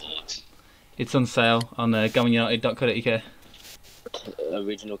 It's on sale on gammonunited.co.uk.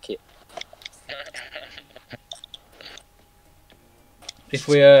 Original kit. If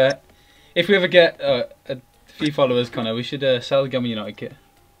we ever get a few followers, Connor, we should sell the Gammon United kit.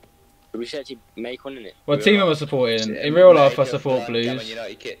 We should actually make one in it. What team am I supporting? In real life, I support Gammon Blues.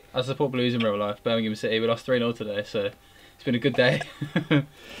 United kit. I support Blues in real life. Birmingham City. We lost 3-0 today, so it's been a good day.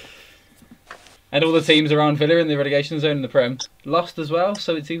 And all the teams around Villa in the relegation zone in the Prem lost as well,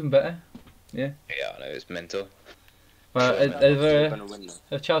 so it's even better. Yeah. Yeah, I know, it's mental. Well,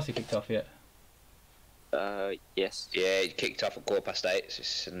 have Chelsea kicked off yet? Yes. Yeah, it kicked off at 8:15.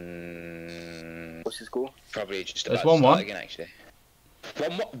 It's What's the score? probably just It's about to 1-1. start again, actually.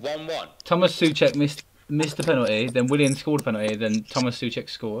 1-1. Thomas Souček missed the penalty, then Willian scored a penalty, then Thomas Souček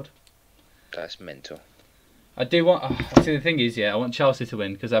scored. That's mental. I do want. See, the thing is, yeah, I want Chelsea to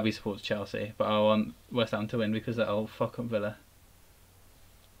win because Abby supports Chelsea, but I want West Ham to win because that'll fuck up Villa.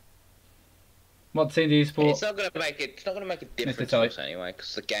 What team do you support? It's not gonna make it. It's not gonna make a difference to us anyway,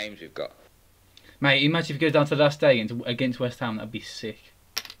 because the games we've got. Mate, imagine if it goes down to the last day against West Ham. That'd be sick.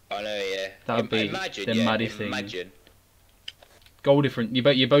 I know, yeah. That'd be imagine, the maddest thing. Imagine. Goal difference.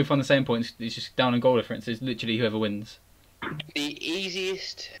 You're both on the same points. It's just down on goal difference. It's literally whoever wins. The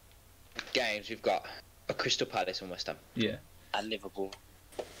easiest games we've got are Crystal Palace and West Ham. Yeah. And Liverpool.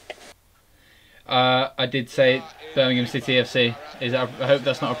 I did say Birmingham City FC. I hope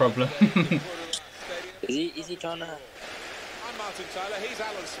that's not a problem. Is he trying to? I'm Martin Tyler. He's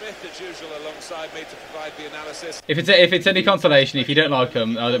Alan Smith, as usual, alongside me to provide the analysis. If it's any consolation, if you don't like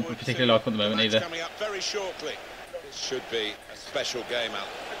them, I don't particularly like them at the moment either. Coming up very shortly. This should be a special game, Al.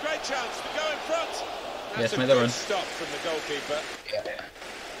 A great chance to go in front. That's Yes, make that run. Stop from the goalkeeper. Yeah.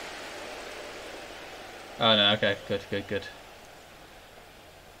 Oh no, okay, good.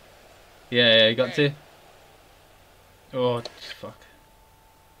 Yeah, you got to. Oh, fuck.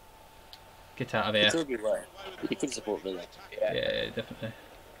 Get out of It here. could be right. You could support Villa. Yeah, definitely.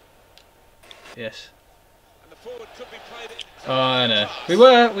 Yes. And the forward could be played in. Oh, I know. We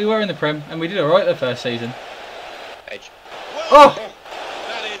were in the Prem, and we did alright the first season. Edge. Oh!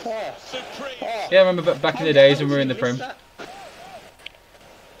 That is supreme. Yeah, I remember back in the days when we were in the Prem.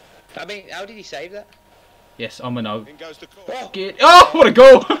 I mean, how did he save that? Yes, on my nog. In goes the corner. Oh, what a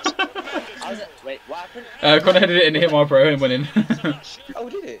goal! How's it? Wait, what happened? Connor headed it and hit my bro and went in. Oh,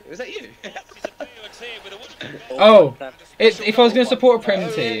 did it? Was that you? Oh, if I was going to support a Prem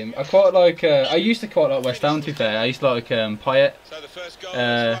team, I quite like. I used to quite like West Ham. To be fair, I used to like Payet. So the first goal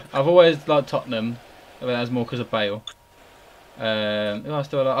I've always liked Tottenham, but that's more because of Bale. Who else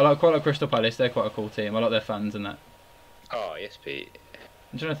do I like? Quite like Crystal Palace. They're quite a cool team. I like their fans and that. Oh, yes, Pete.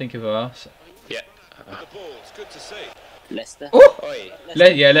 I'm trying to think of who else. Yeah. the ball. It's good to see. Leicester. Oh, Oi.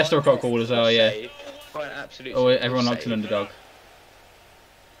 yeah, Leicester are quite cool as well. Yeah. Save. Quite an absolute Oh, everyone likes save. an underdog.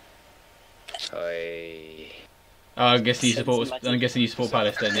 Oi. Oh, I'm guessing you support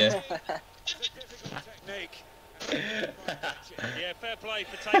Palace then, yeah. Technique. Yeah, fair play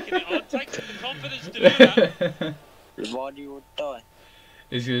for taking it on. Takes the confidence to do that. Vardy would die.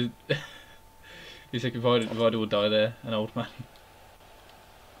 He's good. He's like Vardy will die there, an old man.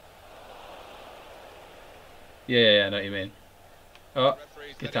 Yeah, I know what you mean. Oh,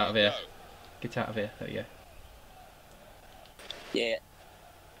 Referee's get letting out of it here. go. Get out of here. There you go. Yeah.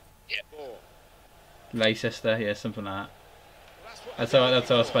 Ball. Leicester, yeah, something like that. That's what That's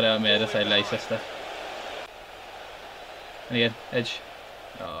how I spell it out in my head. I say Leicester. And again, edge.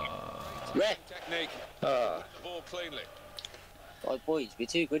 Oh. Red. technique. Oh. The ball cleanly. Oh, boys, we're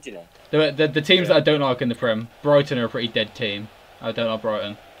too good, you know. The teams that I don't like in the Prem, Brighton are a pretty dead team. I don't like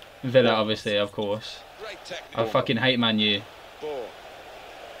Brighton. Villa, obviously, of course. Great technique. I fucking hate Man U. Ball.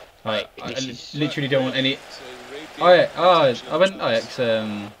 I This is- literally don't want any. To read the I went Ajax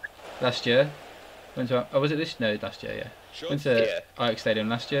last year. Went to was it this? No, last year. Yeah, went Schultz. to Yeah. Ajax Stadium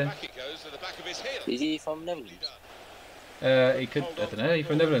last year. Back it goes to the back of his heel. Is he from Netherlands? He could. I don't know. He's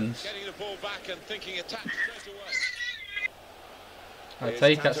from Netherlands. Getting the ball back and thinking attack straight away. I'd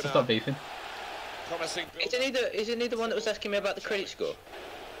say that's to stop beefing. Promising build. Isn't he the one that was asking me about the credit score?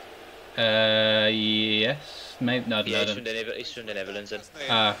 Yes, maybe. No, I Yeah, don't know. he's from the Netherlands. And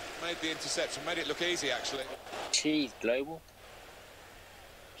Ah. Made the interception, made it look easy actually. Cheese, global.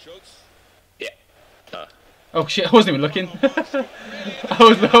 Schultz. yeah. Oh shit! I wasn't even looking.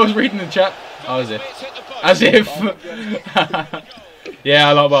 I was reading the chat. As if. Yeah,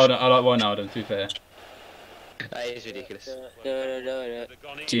 I like Wijnaldum. To be fair. That is ridiculous.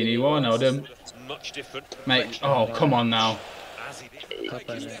 Genie Wijnaldum. Much different. Mate, oh come on now. As he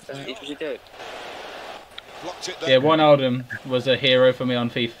did. Yeah, Wijnaldum was a hero for me on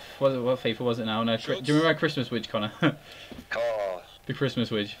FIFA. What FIFA was it now? No, do you remember Christmas Witch, Connor? Oh, The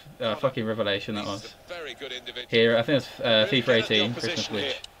Christmas Witch. Fucking revelation that was. Very good individual. Here, I think that's FIFA 18, Christmas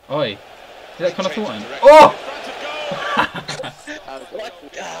Witch. Oi. Is that Connor Thornton? Oh!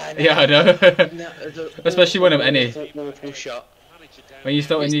 Yeah, I know. Especially when I'm any. When you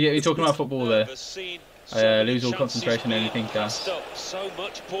start, when you're talking about football there, I lose all concentration and anything else. So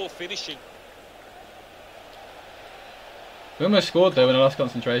much poor finishing. We almost scored though when I lost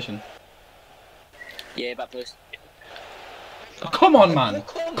concentration. Yeah, back post. Oh, come on, man!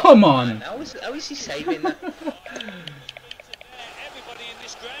 Come on! How is he saving that? Everybody in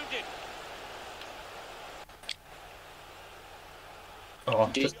this grounded. Oh,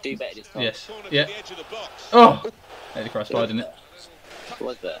 Do better this time. yes. Corner to Yeah. the edge of the box. Oh! Hit the crossbar, didn't it? It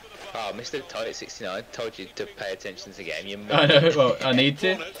was better. Oh, Mr. Tight 69 told you to pay attention to the game. You I know, well, I need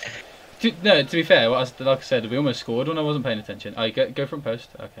to. No, to be fair, like I said, we almost scored when I wasn't paying attention. Oh, go front post?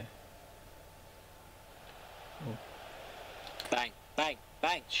 Okay. Oh. Bang, bang,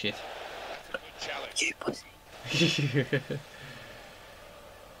 bang. Shit. Challenge. You pussy.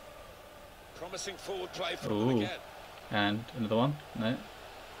 Promising forward play from Ooh. them again. And another one? No.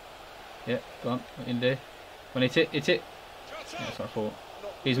 Yeah, go on. What you can do? When hit it, hit it. Yeah, that's what I thought.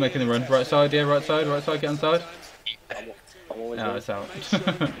 He's making the run. Right side, yeah, right side, get inside. I'm always No, right. it's out.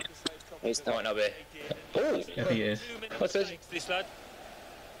 It's Might not. not be. Oh, I think it is. what's this? This lad.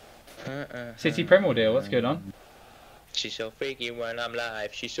 City Premier deal, what's going on? She's so freaky when I'm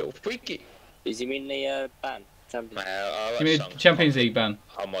live. She's so freaky. Is he in the ban? Champions? Man, I Give me a Champions League ban.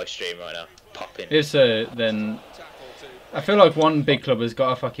 on my stream right now. Popping. If so, then I feel like one big club has got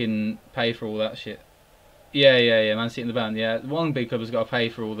to fucking pay for all that shit. Yeah, Man City in the ban, yeah. One big club has got to pay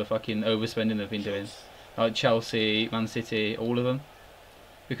for all the fucking overspending they've been doing. Like Chelsea, Man City, all of them.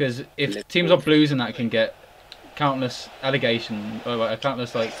 Because if teams like Blues and that can get countless allegations, or like,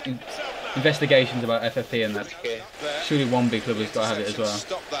 countless like investigations about FFP and that, Okay. surely one big club has got to have it as well.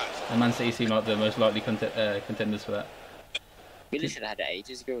 Stop that. And Man City seem like the most likely contenders for that. Villa should have had it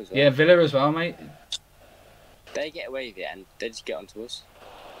ages ago as well. Yeah, Villa as well, mate. They get away with it and they just get onto us.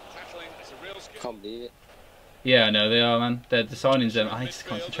 Tackling is a real skill. Can't believe it. Yeah, I know they are, man. The signings, I need to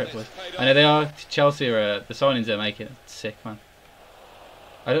concentrate with. I know they are. Chelsea are the signings they're making sick, man.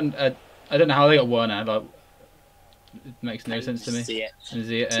 I don't know how they got Werner. Like, it makes no sense to me. See it. And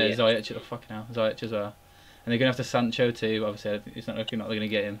Ziyech, oh fucking hell, Ziyech as well. And they're gonna have to Sancho too. Obviously, it's not looking like they're gonna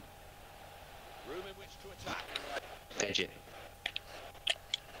get him. Room in which to attack. Pigeon.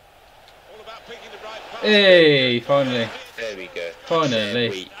 All about picking the right pass. Hey, finally, There we go. finally. There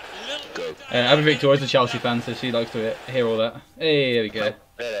we go. Abby Victoria's a Chelsea fan, so she likes to hear all that. Hey, there we go.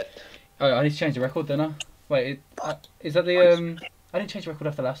 There. Oh, I need to change the record, don't I? Wait, is that the I didn't change the record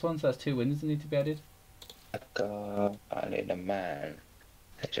after the last one, so that's 2 wins that need to be added. I need a man.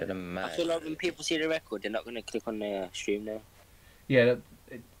 I need a man. I feel like when people see the record, they're not going to click on the stream now. Yeah,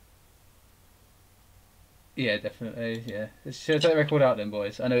 yeah, definitely, yeah. Should I take the record out then,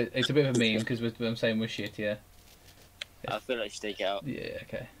 boys? I know it's a bit of a meme because I'm saying we're shit, yeah. I feel like you should take it out. Yeah,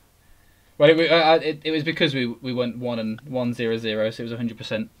 okay. Well, it was because we went 1-0-0, so it was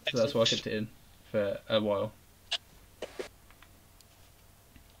 100%. So that's why I kept it in for a while.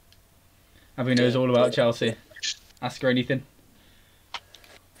 Abby knows all about Chelsea. Ask her anything.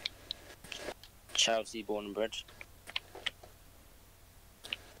 Chelsea born and bred.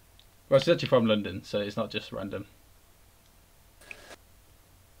 Well, she's actually from London, so it's not just random.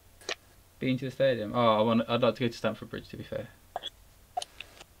 Been to the stadium? Oh, I'd like to go to Stamford Bridge, to be fair.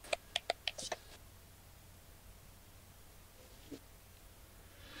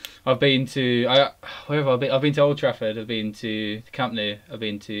 I've been to where have I been? I've been to Old Trafford. I've been to Camp Nou. I've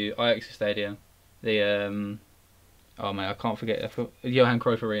been to Ajax Stadium. The oh man, I can't forget. Johan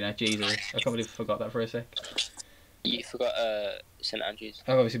Cruyff Arena. Jesus, I can't believe I forgot that for a sec. You forgot St Andrews.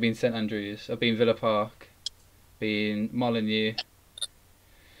 I've obviously been St Andrews. I've been Villa Park. Been Molineux.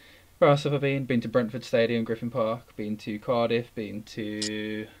 Where else have I been? Been to Brentford Stadium, Griffin Park. Been to Cardiff. Been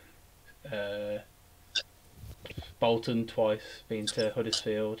to Bolton twice. Been to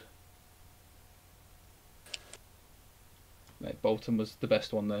Huddersfield. Mate, Bolton was the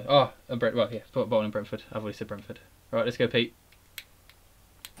best one though. Oh, and Bolton and Brentford. I've already said Brentford. Right, let's go, Pete.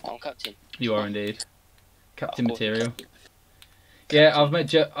 I'm captain. You are indeed. Captain Of course I'm material. captain. Yeah, I've met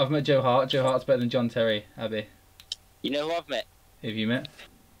Joe Hart. Joe Hart's better than John Terry, Abby. You know who I've met? Who have you met?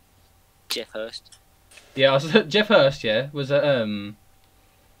 Jeff Hurst. Yeah, I was Jeff Hurst. Yeah, was at one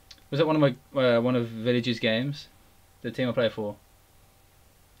of my one of Village's games, the team I play for.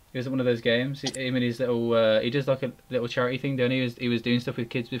 He was at one of those games. Him and his little he does like a little charity thing, don't he? He was doing stuff with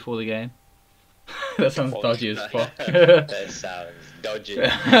kids before the game. That sounds dodgy as fuck. That sounds dodgy.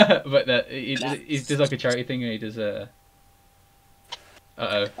 But he does like a charity thing, and he does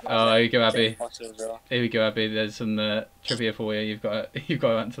Oh, here you go, Abby. Here we go, Abby. There's some trivia for you. You've got to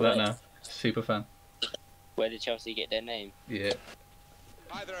answer that now. Super fan. Where did Chelsea get their name? Yeah.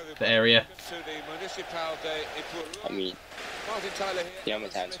 The area. I mean, the other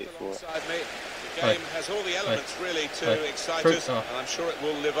town too for it. The game has all the elements really to excite us, and I'm sure it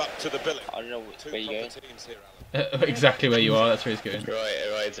will live up to the billing. I don't know where you going. Exactly where you are. That's where he's going.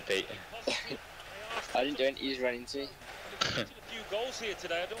 Right to Pete. I didn't do any. He's running to me. A few goals here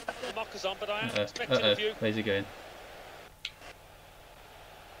today. I don't want the mockers on, but I am expecting a few. Where's he going?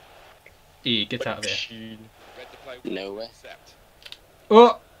 Get out of here. Nowhere.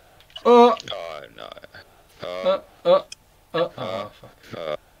 Oh! Oh no. Oh,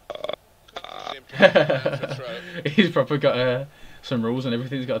 fuck. He's probably got some rules and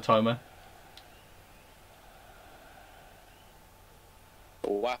everything. He's got a timer.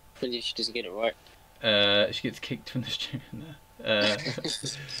 What happens if she doesn't get it right? She gets kicked from the stream.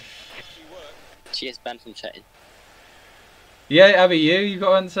 She gets banned from chatting. Yeah, Abby, you got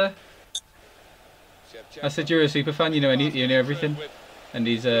to answer. I said you're a super fan. You know everything, and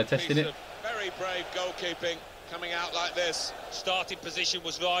he's testing it. Very brave goalkeeping coming out like this. Starting position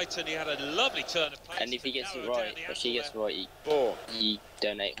was right, and he had a lovely turn of pace. And if he gets it right, or she gets it right, you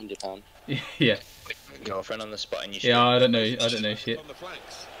donate £100. Yeah. Girlfriend on the spot, and you. Yeah, I don't know shit.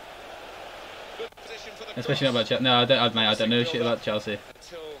 Especially not about Chelsea. No, I don't know shit about Chelsea.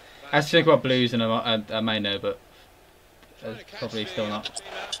 I have to think about Blues, and I may know, but probably still not.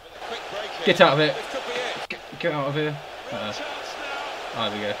 Get out of it. Get out of here. Oh,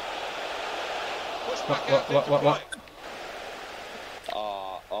 there we go. What?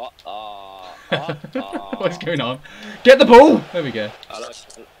 What's going on? Get the ball! There we go. I like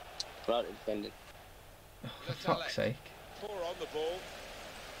defending. Oh, for fuck's sake.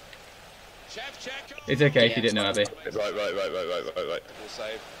 It's okay if you didn't know, Abby.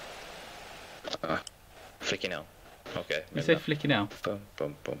 Right. Flicking out. Okay. You say flicking out?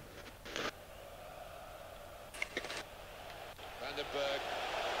 Boom.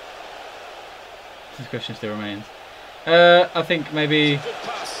 This question still remains. I think maybe.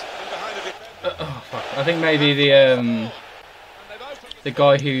 Oh fuck! I think maybe the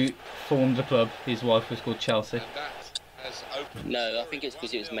guy who formed the club, his wife was called Chelsea. No, I think it's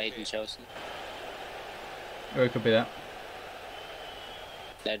because it was made in Chelsea. Or it could be that.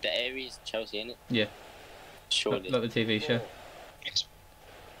 No, the area is Chelsea, isn't it? Yeah. Surely. Like the TV show. Yes.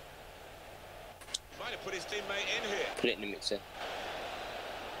 Might have put his teammate in here. Put it in the mixer.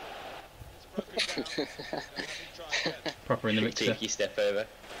 Proper in the mixer. Cheeky step over.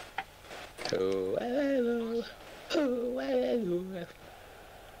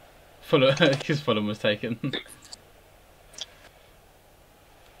 Fulham, because Fulham was taken.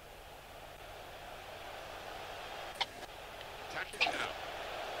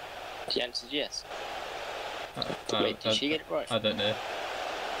 The answer is yes. Wait, did she get it right? I don't know.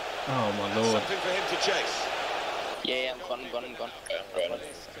 Oh my lord. Something for him to chase. Yeah, I'm gone.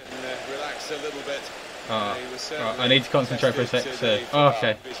 Relax a little bit. Right, I need to concentrate for a sec. So,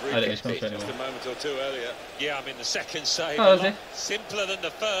 okay, I don't need to concentrate Just a anymore. moment or two earlier. Yeah, I mean the second save. Oh, is it? Simpler than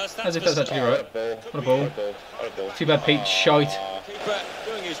the first. As if for that's actually right. What a ball. Too bad Pete's shite. Keeper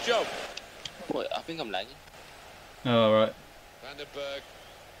doing his job. What? I think I'm lagging. Oh right. Vandenberg.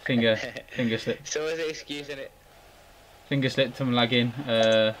 Finger slip. It's always an excuse, isn't it? Finger slipped. I'm lagging.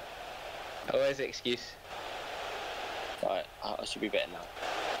 Always an excuse. Right, I should be better now.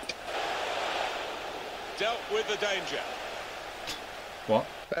 Dealt with the danger. What?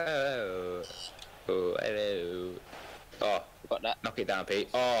 Oh, hello. Oh, Got that. knock it down, Pete.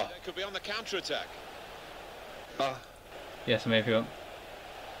 Oh, They could be on the counter attack. Yes, maybe if you want.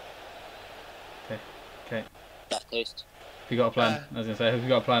 Okay. That close. Have you got a plan? I was gonna say, have you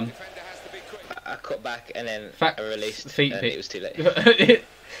got a plan? Defender has to be quick. I cut back and then Fact- I released, feet and pick. it was too late.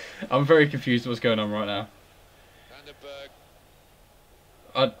 I'm very confused what's going on right now. Vandenberg.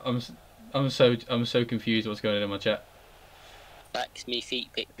 I'm so confused what's going on in my chat. Backs me feet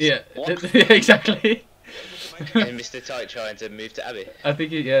pics. Yeah, What? yeah, exactly. And Mr. Tight trying to move to Abbey. I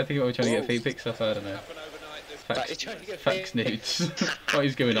think we're trying to get feet pics off. I don't know. Happen overnight. This Like, Facts, you're trying to get facts feet. nudes. What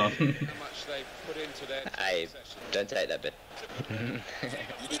is going on? how much they put into their Hey, possession. don't take that bit. It's a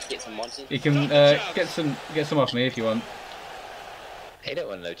You need to get some mods in. You can get some off me if you want. He don't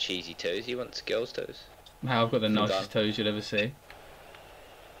want no cheesy toes. He wants girls' toes. How I've got the nicest toes you'll ever see.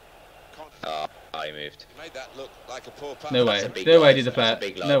 Oh, he moved. He made that look like a poor pass. No way. That's a big No way lie. did the That's a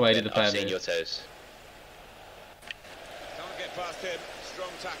player. big lie, No way Ben. did the player I've seen move. your toes. Can't get past him. Strong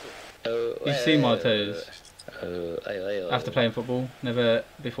tackle. Oh, You've seen my toes oh. after playing football. Never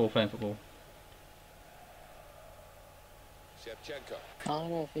before playing football. Shevchenko. I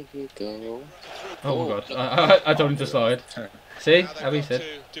don't think you go. Oh my god. I told him to slide. See? Now they've Abby got said.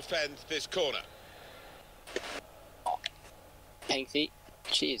 to defend this corner. Hang feet.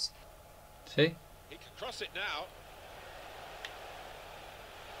 Cheers. See? He can cross it now.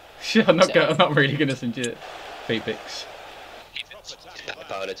 I'm not really gonna send you feet pics. Proper tackle.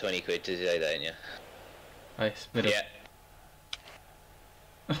 About a 20 quid to say that, ain't you? I spit up.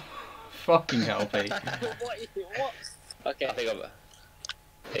 Yeah. Fucking hell, Pete. What? Okay. I think I'm.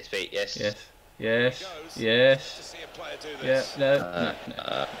 It's feet, yes. Yes. Yes. He goes. To Yes. see a player do Yeah. this. No. Uh, No.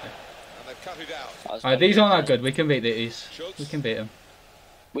 uh, And they've cut it out. Alright, these aren't that good. We can beat these. Schultz. We can beat them.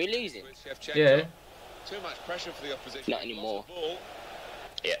 We're losing. With Shevchenko. Yeah. Too much pressure for the opposition. Not anymore. Lost the ball.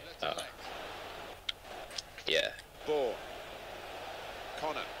 Yeah. Left to Oh, left. yeah. Ball.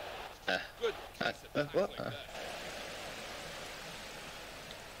 Connor. Uh, Good. uh, piece of what? tackling there.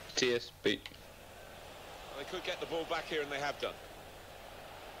 Cheers, beat. They could get the ball back here, and they have done.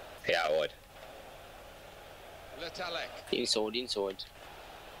 Yeah, I would. Letalek. Inside.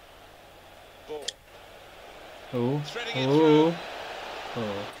 Ball. Oh. Threading it Oh. through.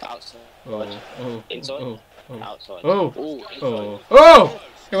 Oh. Outside. Oh. Oh. Inside. Oh. Oh. Outside. Oh. Ooh, inside. Oh. Oh!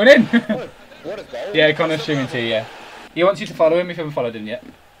 It went in! What a goal. Yeah, Connor's streaming too, yeah. He wants you to follow him if you haven't followed him yet.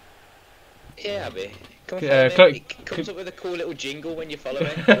 Yeah, Abby. Come on, Uh, follow me. Chloe- It comes up with a cool little jingle when you follow me.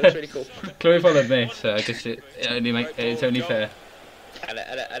 That's really cool. Chloe followed me, so I guess it's only fair.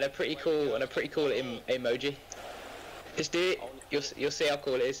 And a pretty cool emoji. Just do it. You'll see how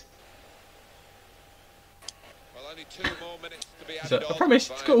cool it is. Well, only 2 more minutes to be So, added I on promise,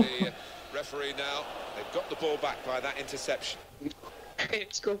 it's by cool. the referee now. They've got the ball back by that interception.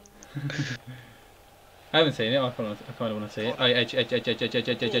 It's cool. I haven't seen it. I kind of want to see it. Oh, edge. Ball glued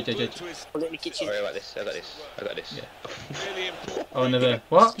to his Well, let me get you. Sorry about this. I got this. Yeah. really important. Oh, another.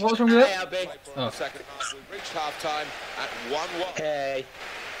 What? What's wrong with Hey, that? Abby. For Oh. the second half, we've reached half-time at 1-1. Hey.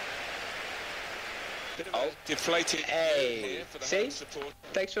 Bit of a Oh. deflated Hey. here for the See? home support.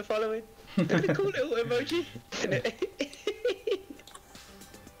 Thanks for following. Look at the cool little emoji. Isn't it?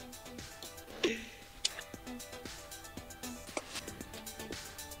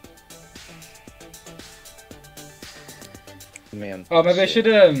 Man. Oh, maybe I should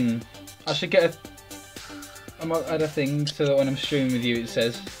get a. I might add a thing so that when I'm streaming with you, it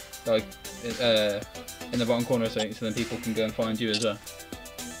says like in the bottom corner or something, so then people can go and find you as well.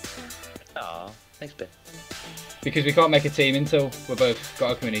 Aw, thanks, Ben. Because we can't make a team until we're both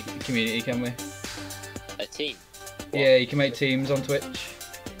got a community, can we? A team. Yeah, you can make teams on Twitch.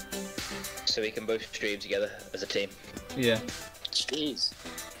 So we can both stream together as a team. Yeah. Jeez.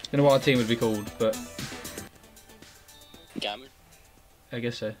 Don't know what our team would be called, but Gammon. I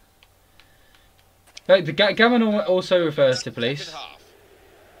guess so. Gammon also refers to police. Second half.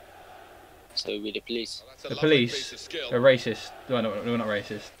 So we're the police. Well, that's a The lovely police piece of skill. are racist. Well, no, we're not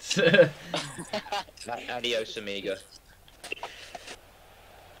racists. Adios, amigo.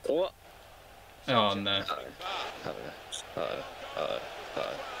 What? Oh no. Uh-oh.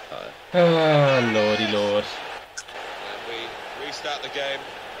 Oh lordy lord. And we restart the game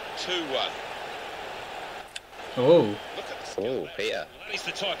 2-1. Oh. Look at the skill Oh, there. Peter. That is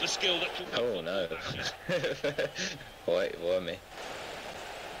the type of skill that can Oh no. Boy, me.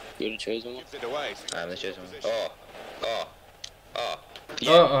 You're the chosen one. Gives it away. I'm the chosen one. Oh. Oh. Oh.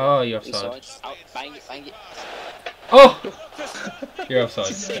 Oh, you're offside. Inside. Out. Bang it. Bang it. Oh! You're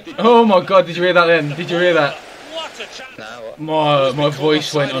offside. Oh my god, did you hear that then? Did you hear that? What a chance! Now what? My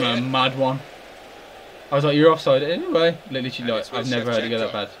voice went on a mad one. I was like, you're offside anyway. Literally, like, I've never heard it go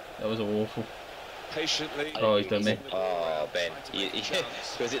that bad. That was awful. Patiently. Oh, he's done me. Oh, Ben.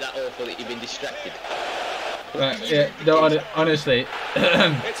 Was it that awful that you've been distracted? Yeah, no, honestly,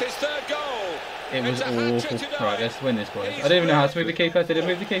 It's his third goal. it was It's a hat-trick awful. today. Right, let's win this, boys. I don't even know how to move the keeper. Did it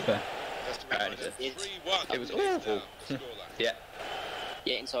move the keeper? It was awful. Yeah.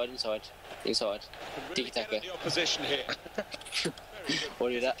 Yeah, inside. Tiki-taka. The opposition here.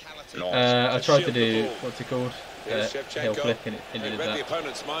 What is that? Nice. I tried to do, what's it called? Here's Heel Shevchenko. flick and it They did read the that.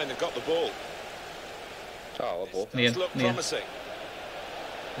 opponent's mind and got the ball. Oh, what ball? Nia, Does look Nia. promising.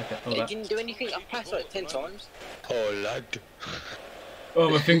 Okay, all It that. didn't do anything. I passed like 10 times. Oh, lad. Oh,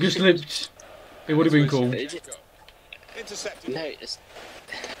 my finger slipped. It would have been cool. Did it? Intercepted. No, it's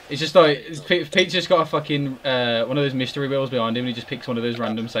It's just like Pete's just got a fucking one of those mystery wheels behind him, and he just picks one of those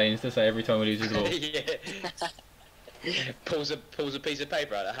random sayings to say every time he loses the ball. Yeah. Pulls a piece of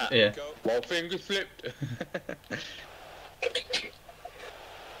paper out of the hat. Yeah. While fingers flipped.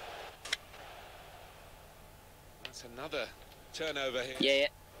 That's another turnover here. yeah.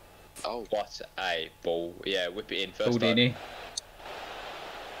 Oh, What a ball. Yeah, whip it in first time. Houdini.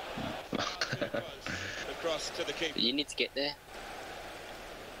 Across to the keeper. you need to get there.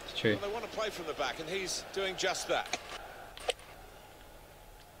 It's true. Well, they want to play from the back, and he's doing just that.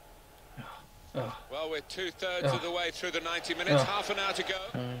 Oh. Well, we're 2/3 of the way through the 90 minutes. Oh. Half an hour to go.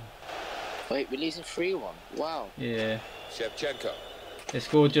 Wait, we're losing 3-1. Wow. Yeah. Shevchenko. They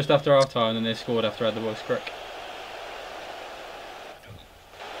scored just after half time, and they scored after I had the box crack.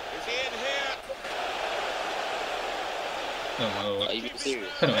 Is he in here? Oh my lord. Are you being serious?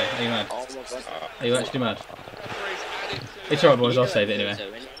 Anyway, are you mad? Oh my god. Are you actually mad? Referee's added to It's alright, boys. You I'll know save it that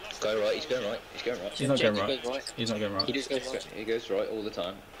anyway. so, innit? Go right, he's going right. He's going right. He's not going Shevchenko right. goes right. He's not going He right. just goes right. He goes right all the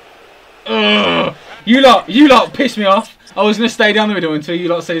time. Ugh! You lot pissed me off. I was gonna stay down the middle until you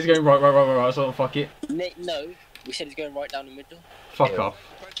lot said he's going right. So fuck it. No, we said he's going right down the middle. Fuck Yeah. off.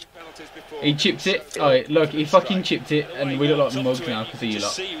 plenty of penalties before. He chipped it. Alright, look, he fucking chipped it, and we look like mugs now because of you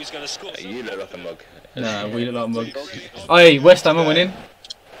lot. See who's going to score. You look like a mug. No, we look like mugs. Hey, West Ham are winning.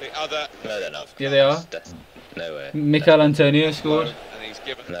 The other, No, they're not. Yeah, they are. That's- no way. Mikel Antonio scored. and he's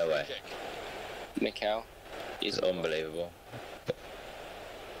given No the way. kick. Mikel. It's unbelievable.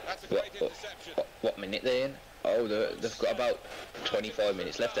 That's a What, great what, interception. what minute they in? Oh, they've got about 25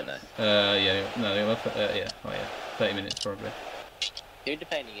 minutes left, haven't they? Yeah, no, they left. Yeah, oh yeah, 30 minutes probably. Who the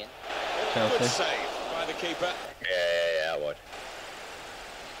pain again? Chelsea. Good save by the keeper. Yeah, I would.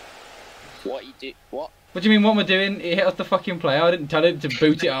 What you do? What? What do you mean? What am I doing? It hit off the fucking player. I didn't tell it to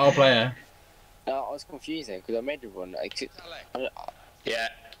boot it at our player. I was confused then because I made the run. Yeah.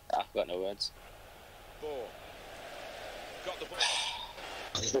 I've got no words. Ball. Got the ball.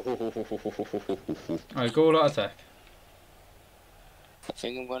 Alright, go all out attack. I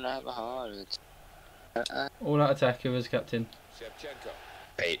think I'm gonna have a hard. All out attack. Who was captain? Shevchenko.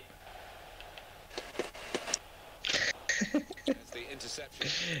 Pete. That's the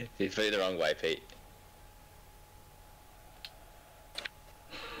interception. You flew the wrong way, Pete.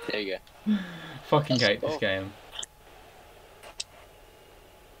 There you go. Fucking hate this game.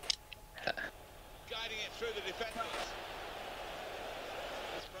 Guiding it through the defenders.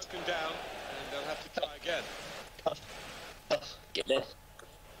 It's broken down, and they'll have to try again. Get there.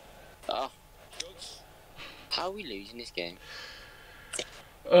 Oh, Schultz. how are we losing this game?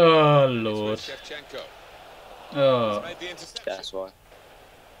 Oh It's with lord. Shevchenko. Oh. Made the interception. That's why.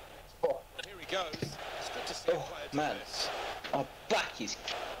 Here he goes. It's good to see a Oh, player do man. this. Our back is.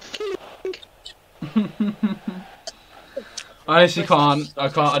 I honestly can't. I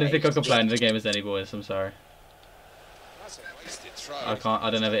didn't think I could play into the game as any boys. I'm sorry. That's a wasted throw. I can't. I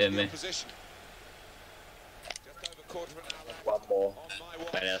don't have it in me. Position. Just over a quarter of an hour. One more. On my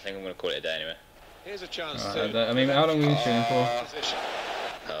watch. And I think I'm going to call it a day anyway. Here's a chance Alright, to I mean, how long have we been streaming for? position.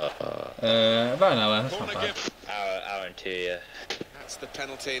 About an hour. That's not Corner bad. given. Hour and 2, yeah. That's the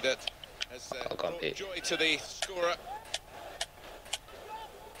penalty that has I'll brought compete. joy to the scorer.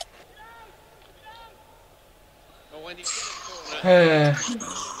 Well, when you get a corner, and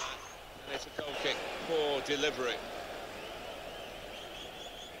it's a goal kick, poor delivery.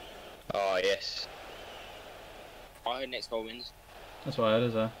 Oh, yes. I heard next goal wins. That's what I heard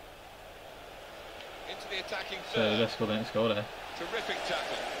as well. Into the attacking So third. let's score the next goal there. Terrific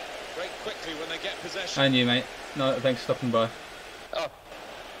tackle. Break quickly when they get possession. And you, mate. No, thanks for stopping by. Oh.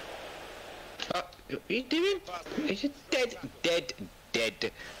 What are you doing? It's a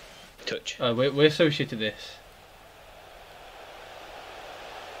dead touch. We're so shit at this.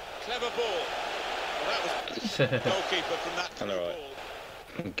 Clever ball. Well, that was goalkeeper from that On the right.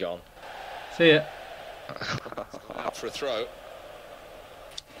 ball. I'm gone. See ya. Out for a throw.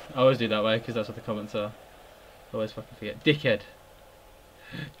 I always do that way because that's what the comments are. I always fucking forget. Dickhead.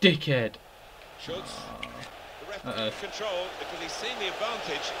 Dickhead. Schultz. The referee Uh-oh. in control because he's seen the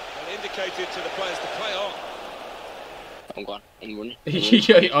advantage and indicated to the players to play on. I'm gone. I'm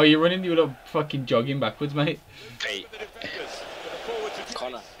running. Oh, you're running? You look fucking jogging backwards, mate. Pete. With the defenders, but a forward to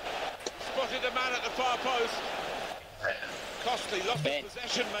Connor. spotted a man at the far post. Costly lost Ben.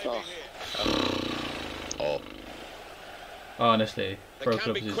 possession maybe Oh. here. Oh. Honestly, They Pro can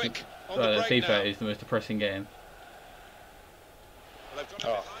Clubs be is quick on the break FIFA now. is the most depressing game. Well, they've got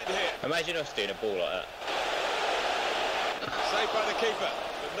Oh. it behind here. Imagine us doing a ball like that. Saved by the keeper,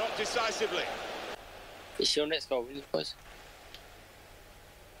 but not decisively. It's your next goal wins, boys.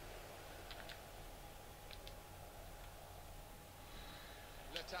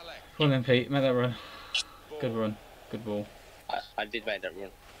 Come on then, Pete. Make that run. Good run. Good ball. I did make that run.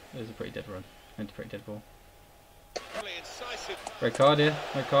 It was a pretty dead run. It's a pretty dead ball. Really incisive. Red card, yeah.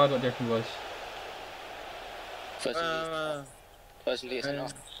 Red card. What do you reckon, boys? Personally, it's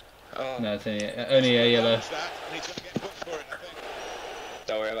not. Oh, No, it's only a yellow. That, and he's going to get booked for it, I think.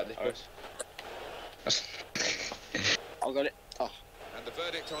 don't worry about this, boys. I got it. Oh, And the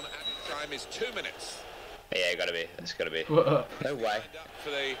verdict on added time is 2 minutes. Yeah, gotta be. It's gotta be. What? No way. Lined up for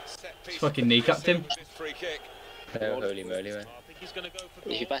the set piece. Fucking kneecapped him. With this free kick. No, holy moly, man. I think he's going to go for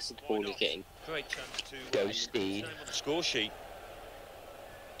if you goal. pass the ball, he's getting. Great chance to Go Steed. name on the score sheet.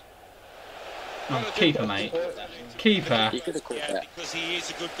 Oh, keeper, mate. Keeper. You could have caught Yeah, that. because he is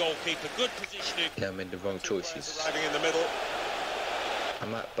a good goalkeeper. Good positioning. Yeah, I made the wrong choices. Arriving in the middle. I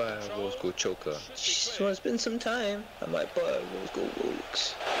might buy a rose gold choker. So it's been some time. I might buy a rose gold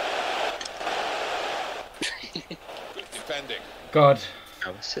Rolex. Good defending. God. I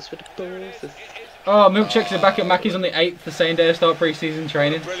was just with the both of Oh, Milkshakes are back at Mackey's on the 8th, the same day I start pre-season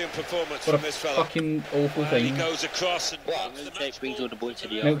training. Brilliant performance What a from this fella. fucking awful And he thing. goes across and What? the Milkshake brings all the boys to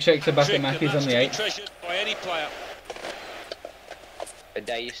the Milkshakes are back trick, at Mackey's and on the that's to be 8th. treasured by any player. the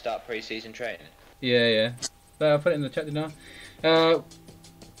day you start pre-season training. Yeah, yeah. I'll put it in the chat, didn't I?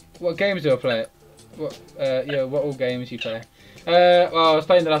 What games do I play? What all games you play? Well, I was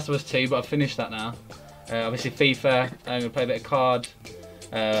playing The Last of Us 2, but I've finished that now. Obviously FIFA, I'm going to play a bit of COD,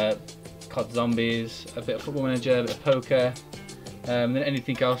 COD Zombies, a bit of Football Manager, a bit of poker, and then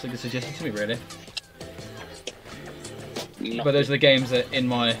anything else that gets suggested to me, really. But those are the games that are in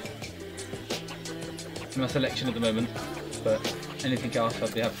my selection at the moment. But anything else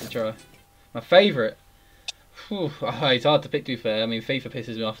I'd be happy to try. My favourite? It's hard to pick, to be fair. I mean, FIFA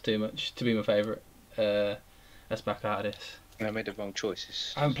pisses me off too much to be my favourite. Let's back out of this. I made the wrong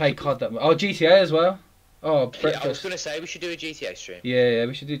choices. I haven't played COD that much. Oh, GTA as well. Oh, breakfast. Yeah, I was gonna say we should do a GTA stream. Yeah,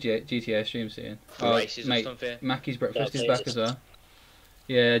 we should do GTA stream soon. Oh, Races or mate, something. Mackey's breakfast Yeah, is back as well.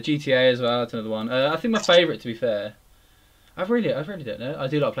 Yeah, GTA as well. That's another one. I think my favourite, to be fair. I really don't know. I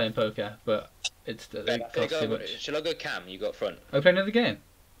do like playing poker, but it costs too much. Shall I go Cam? You got front. Are we playing another game?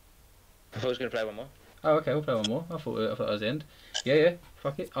 I thought I was gonna play one more. Oh, okay, we'll play one more. I thought that was the end. Yeah.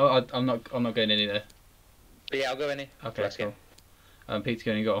 Fuck it. Oh, I'm not going any there. But yeah, I'll go in here. Okay, Last cool. game. Pete's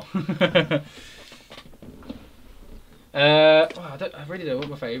going to goal. I really don't know what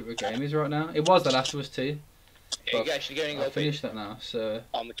my favourite game is right now. It was The Last of Us 2. Yeah, you guys should go in and I'll go. finish that now. So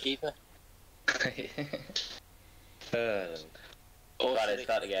I'm a keeper. Start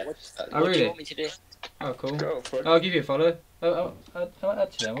again. What Oh, do really? you want me to do? oh, cool. Go for it. I'll give you a follow.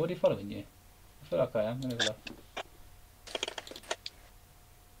 Actually, I'm already following you. I feel like I am. Let me have a look.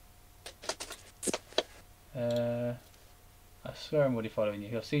 I swear I'm already following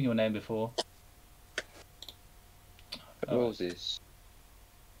you. I've seen your name before. Oh. Roses.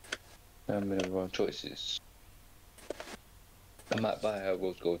 I made the wrong choices. I might buy a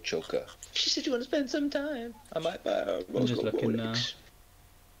rose gold choker. She said you want to spend some time. I might buy a rose just gold looking Rolex.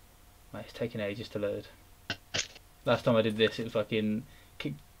 Mate, it's taking ages to load. Last time I did this, it fucking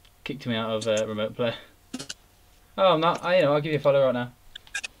kicked me out of remote play. Oh, I'm not. I'll give you a follow right now.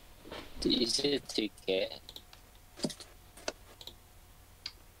 You said 2K.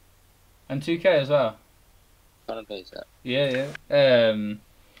 And 2K as well. I don't play that. Yeah.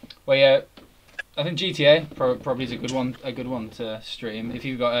 Well, yeah. I think GTA probably is a good one to stream if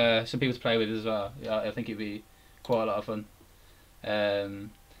you've got some people to play with as well. Yeah, I think it'd be quite a lot of fun.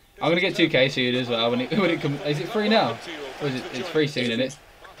 I'm gonna get 2K soon as well when it comes. Is it free now? Or is it's free soon, isn't it?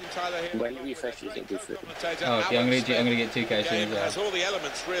 When it refreshes, it'll be free. Oh, okay, I'm gonna get 2K soon Has as well. all the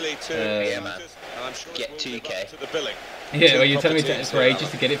elements really to Yeah, man. and I'm sure it Get will 2K. live up to the billing. Yeah, well, you're telling me Properties, for ages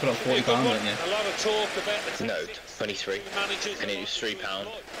to get it for like £40, We've got weren't you? a lot of talk about the No, tactics 23. of the managers And it was £3.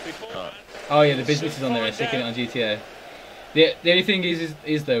 beforehand. Oh yeah, the businesses on there are sticking it on GTA. The only thing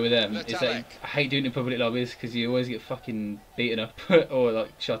is though with them is that I hate doing it in public lobbies because you always get fucking beaten up or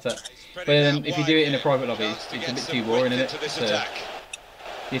like shot at. But then if you do it in a private lobby, it's a bit too boring, isn't it? So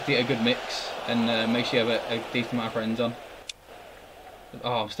you have to get a good mix and make sure you have a decent amount of friends on.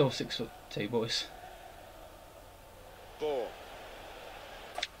 Oh, I'm still 6'2", boys. Ball.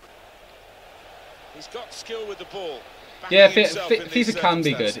 He's got skill with the ball. Yeah, Backing himself in these FIFA can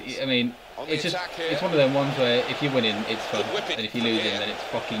be good. circumstances. I mean, On the it's just attack here. it's one of them ones where if you're winning, it's fun, Good whipping. and if you're losing, then it's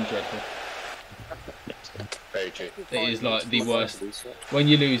fucking dreadful. Very true. It is like the worst. When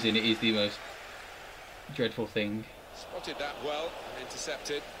you're losing, it is the most dreadful thing. Spotted that well and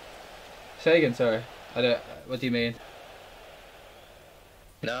intercepted. Say again, sorry. I don't. What do you mean?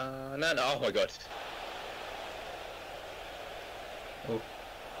 No. Oh my god. Oh.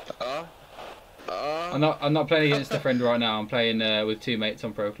 Ah. I'm not playing against a friend right now. I'm playing with 2 mates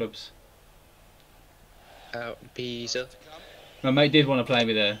on pro clubs. Out Pisa. My mate did want to play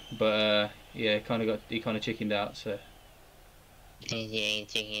me there, but yeah, he kind of chickened out. So.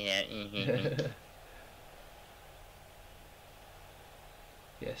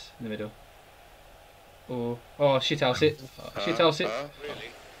 Yes, in the middle. Oh, shit house it. Shit house it.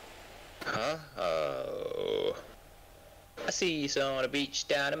 Really? Oh. I see you on a beach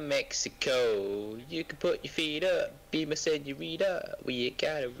down in Mexico. You can put your feet up, be my senorita. We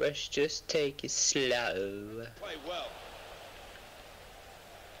gotta rush, just take it slow. Play well.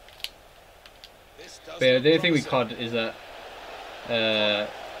 This does But yeah, look the only thing with promising. COD is that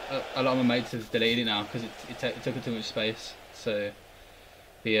a lot of my mates have deleted it now because it took up too much space. So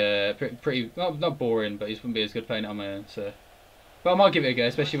be pretty not boring, but it wouldn't be as good playing it on my own. So, but I might give it a go,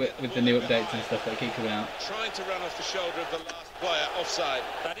 especially with the new updates and stuff that keep coming out. Trying to run off the shoulder of the last player offside.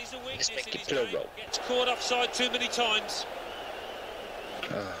 That is a weakness in Expect it his to game. roll. Gets caught offside too many times.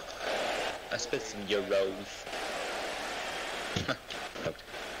 I spent some euros.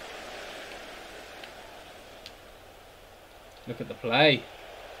 Look at the play.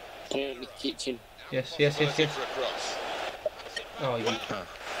 In the kitchen. Yes. For a cross. Oh, you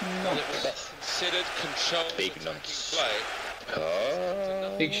Considered, controlled, Big attacking nonce. play.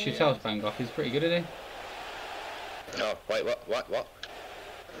 Oh. big shit house bang off. He's pretty good, isn't he? Oh, wait, what?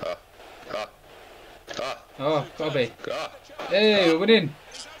 Oh. Oh, gotta be. Oh. Hey, we're winning.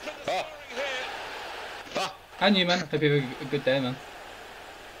 Oh. Oh. And you, man. Hope you have a good day, man.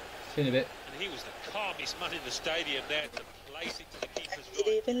 See you in a bit. And he was the calmest man in the stadium there to place it to the keeper's right.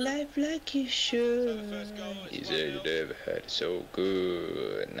 Living life like you should. You said you never had it so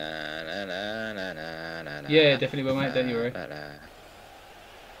good. Na na na na na na. Yeah, definitely will, mate. Don't you worry. Na, na.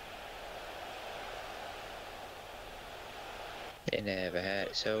 They never had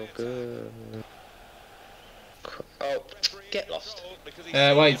it so good. Oh, get lost.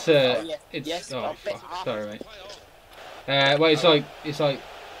 Wait, it's Yes, oh I'll bet. fuck, sorry, mate. Wait, it's like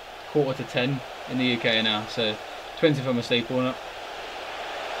 9:45 in the UK now, so 20 if I'm asleep or not.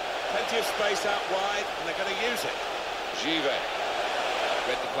 Plenty of space out wide, and they're going to use it. Give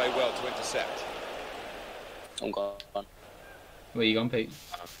read the play well to intercept. I'm gone. Where you gone, Pete?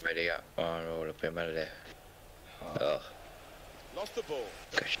 I'm ready up. Oh, all up in my left. Oh, Lost the ball.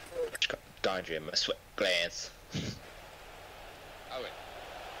 gosh. Got danger in my sweat glands. Owen.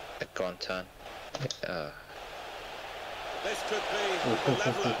 A content. This could be Cool, the cool,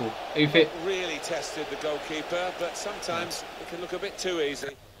 cool, leveller. cool. Who fit? Really tested the goalkeeper, but sometimes it can look a bit too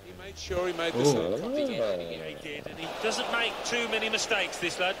easy. He made sure he made the Ooh. save. Yeah, he did, and he doesn't make too many mistakes,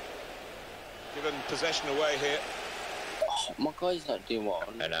 this lad. Given possession away here. Oh, my guy's not doing what.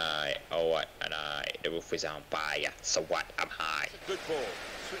 And the roof is on fire. So what? I'm high. Good ball.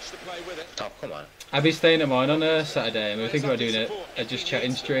 Switch the play with it. Oh, come on. I'll be staying at mine on Saturday, and we were thinking about doing a just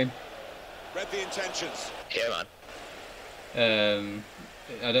chatting stream. Read the intentions. Yeah, man.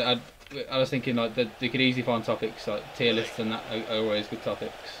 I was thinking like that they could easily find topics like tier lists and that are always good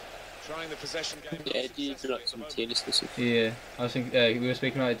topics. Trying the possession game. Yeah, do you do like some tier list or something? Yeah, I was thinking we were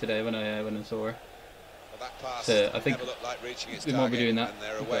speaking about it today when I saw her. Well, that pass So, I think never looked like reaching its We might be target, doing that. and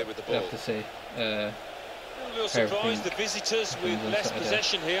they're away with the We'll ball. have to see. A little Fair surprised, thing. the visitors with Happens on less Saturday.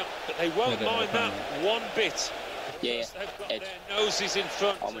 possession here, but they won't Yeah, mind they're that fine. one bit. Yeah, Because they've got Edge. their noses in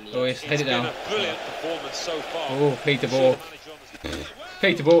front. How many? Oh, yes, head It's it been down. a brilliant performance so far. Oh, Peter Sure, Ball. the manager almost-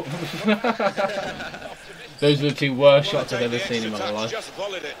 Peter Ball. Those are the two worst shots I've Take ever the seen in extra my touch, life. Just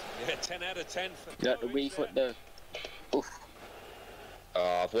volleyed it. Yeah, 10 out of 10 for You got the wee foot there. Oof.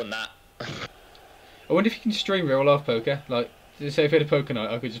 Oh, I've won that. I wonder if you can stream real life poker. Like, say if we had a poker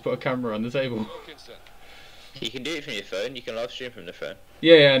night, I could just put a camera on the table. Wilkinson. You can do it from your phone. You can live stream from the phone.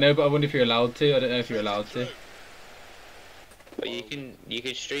 Yeah, I know, but I wonder if you're allowed to. I don't know if you're allowed to. But you can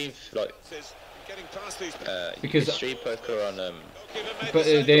stream like Says, getting past these. you Because- can stream poker on Goalkeeper made But the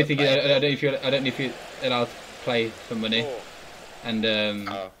save. the only thing is, I don't know if you're allowed to play for money Ball. and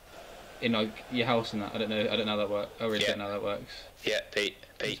Oh, in like your house and that. I don't know how that works. I really Yeah. don't know how that works. yeah, Pete.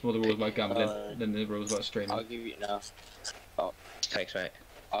 It's more the rules about gambling Uh, than the rules about streaming. I'll give you it now. Thanks, mate.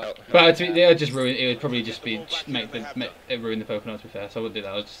 I'll, Oh. But they would just ruin. It would probably just be make it ruin the poker night. To be fair, so I wouldn't do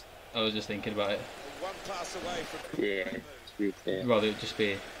that. I was just thinking about it. One pass away from. yeah, to be fair. Rather it just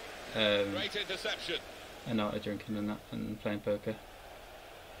be Great interception. a night of drinking and that and playing poker.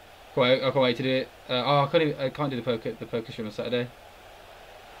 I can't wait to do it. I can't do the poker stream on Saturday.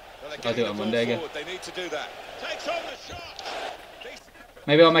 Well, they're I'll do getting it on the ball Monday again. forward. They need to do that. Takes on the shot.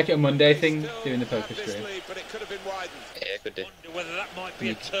 Maybe I'll make it a Monday thing, Still doing the have poker this stream. lead, but it could have been widened. Yeah, good do. wonder whether that might be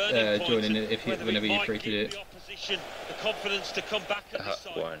You a turning point. join in and if you- whether whenever it you're might free to give do it. the opposition the confidence to come back at this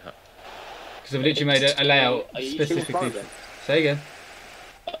side. Warren, huh? Because I've literally made a layout Are you specifically. streaming tomorrow Say again.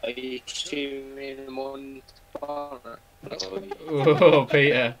 then? Are you streaming in the morning tomorrow? Oh,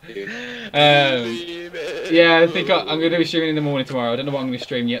 Peter. Yeah, I think I'm going to be streaming in the morning tomorrow. I don't know what I'm going to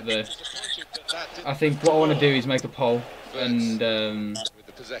stream yet though. I think what I want to do is make a poll and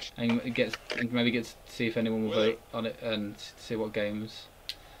maybe get to see if anyone will vote on it and see what games.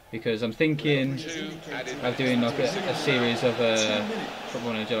 Because I'm thinking of doing like a series of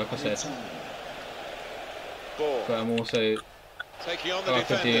Football Manager, like I said. But I'm also I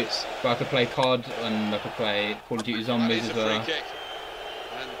could play COD and I could play Call of Duty Zombies as well.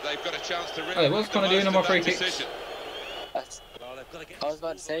 Oh, what's Connor doing on my free kicks? I was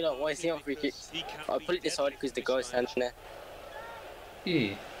about to say, like, why is he on free kicks? I put it this side because the guy's standing there.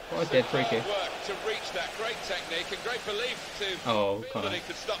 Yeah, what a dead free kick. Oh, Connor.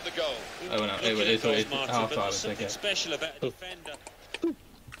 Oh, no, it's half time, it's okay. Special about a defender.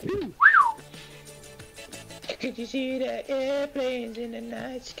 Could you see the airplanes in the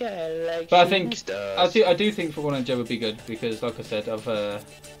night sky like But I think stars? I do think Football Manager would be good because, like I said,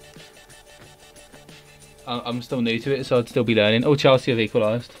 I'm still new to it, so I'd still be learning. Oh, Chelsea have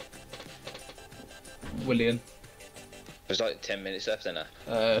equalised. Willian. There's like 10 minutes left, isn't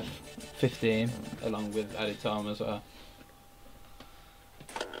there? 15, along with added time as well.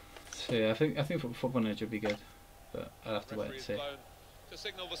 So yeah, I think Football Manager would be good, but I'll have to wait and see. To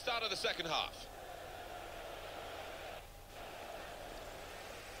signal the start of the second half.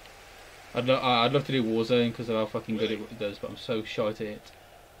 I'd love to do Warzone because of how fucking good it does, but I'm so shy at it.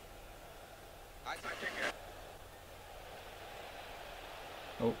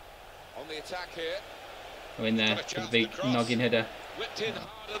 Oh. On the attack here. I'm in there with a big noggin header. Whipped in hard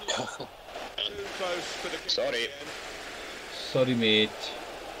and long. Too close to the Sorry. Sorry, mate.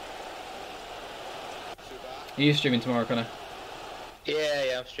 Are you streaming tomorrow, Connor?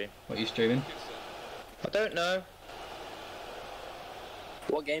 Yeah, I'm streaming. What are you streaming? I don't know.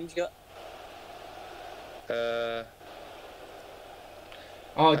 What games you got?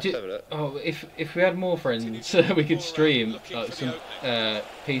 If we had more friends, we could stream like some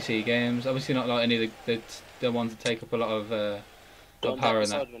PC games. Obviously not like any of the ones that take up a lot of power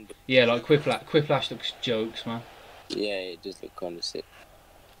and that. Yeah, like Quiplash looks jokes, man. Yeah, it does look kind of sick.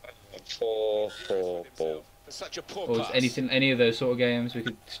 4-4-4. Such a poor Or pass. any of those sort of games, we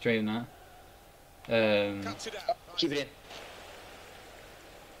could stream that. Cuts it out. Keep it in.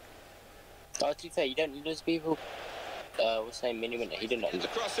 Oh, to be fair, you don't need those people. What's his name? Miniman. He didn't know The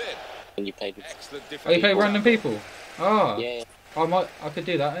cross in. when you played with. Excellent Oh, you defense. play random people? Oh, Yeah. I could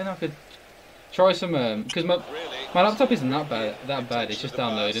do that, and I could try some. Because my laptop isn't that bad. It's just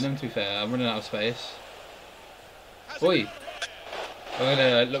downloading them. To be fair, I'm running out of space. Oi. I'm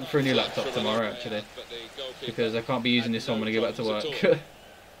gonna look for a new laptop tomorrow actually, because I can't be using this one when I go back to work.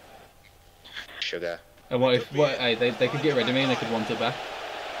 Sugar. And hey, they could get rid of me and they could want it back,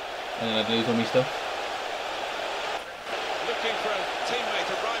 and then I'd lose all my stuff. Looking for a teammate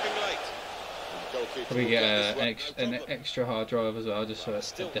arriving late. Probably get an extra hard drive as well, just so it's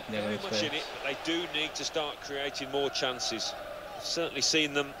Still definitely very have much space. in it, but they do need to start creating more chances. I've certainly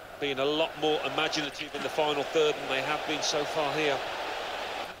seen them being a lot more imaginative in the final third than they have been so far here.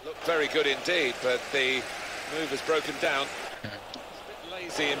 Looked very good indeed, but the move has broken down. It's a bit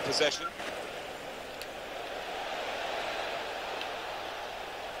lazy in possession.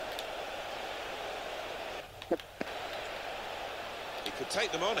 He could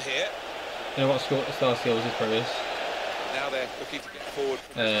take them on here. You know what star skills is previous? Now they're looking to get forward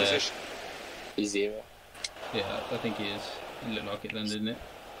from this position. He's 0. Yeah, I think he is. It looked like it then, didn't it?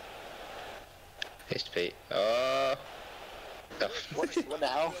 It's Pete. Oh. What the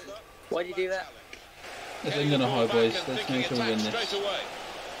hell? Why'd you do that? Let's end on a high, boys. Let's make sure we win this. Straight away.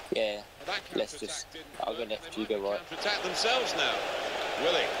 Yeah. Let's just. I'll go left, you go right. Attack themselves now.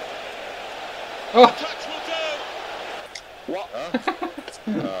 Willing. Oh! Touch will do. What?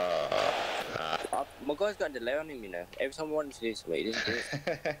 My guy's got a delay on him, you know. Every time I want him to do something, he doesn't do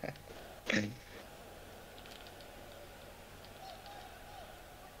it.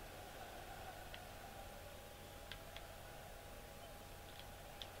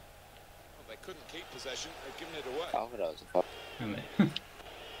 They couldn't keep possession. They've given it away. I thought that was a foul. Haven't they?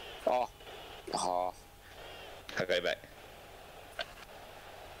 Oh. Oh. I'll go back.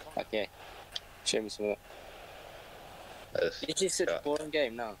 Okay. Show me some. That's It's just such a shot. boring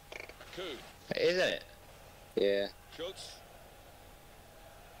game now. Kuhn. Isn't it? Yeah. Schultz.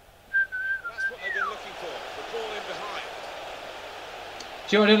 That's what they've been looking for. The ball in behind.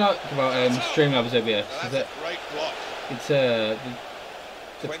 Do you know what I don't like about Streamlabs OBS? Is that That's a great block. it's the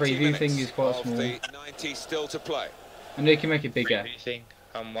 20 preview minutes thing is quite of small, the 90 still to play. and they can make it bigger. Everything.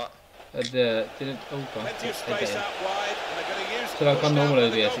 What? Didn't. Oh god. Plenty of space out wide, and they're going to use So like on normal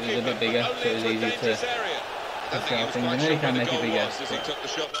push down OBS, the it was a bit bigger, goalkeeper, so it was only easy into a to dangerous area. I don't see think he how was things. quite I know sure you can where the make it goal bigger. was as he But took the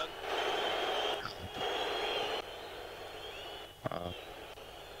shot then.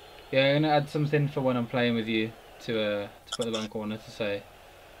 yeah, I'm gonna add something for when I'm playing with you to put in the bottom corner to say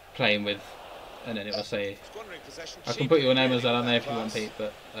playing with, and then it will say. Squandering possession I can put your name cheaply, as well on there really, if you want, that Pete,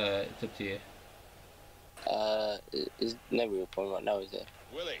 but it's up to you. It's never your point right now, is it? pass.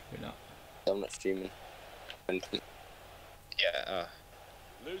 Willie We're not. I'm not streaming. Yeah.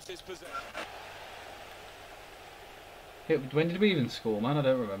 loses possession. Yeah, when did we even score, man? I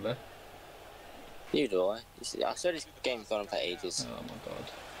don't remember. You do I? You see, I saw this game's gone on for ages. Oh my god.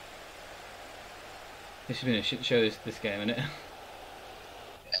 This has been a shit show, this game, innit?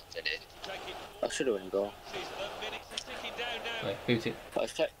 I should have won a goal. Right, boot it.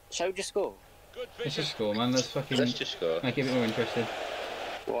 But shall we just score? Good Let's vision. just score, man. Let's fucking Let's just score. make it a bit more interesting.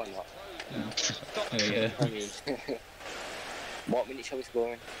 Why not? There we go. I mean, what minute shall we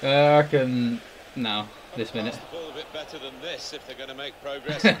score in? I reckon now, this minute. Pass the ball a bit better than this if they're going to make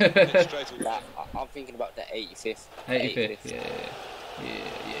progress. Straight away. Nah, I'm thinking about the 85th. 85th, yeah.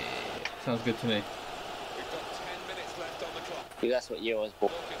 Sounds good to me. We've got 10 minutes left on the clock. Yeah, that's what year I was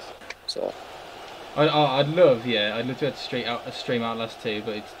born. So, I'd love to have to stream Outlast 2,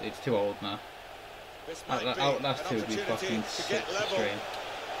 but it's too old now. This might be Outlast an 2 would be opportunity fucking to sick get to level. stream.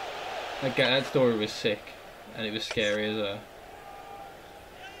 That story was sick, and it was scary as well.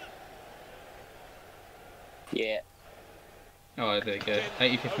 yeah. Oh, there you go.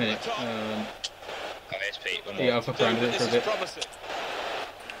 85th minute. Oh, it's Pete. One Yeah, more. I'll fuck around with it This for a is bit. promising.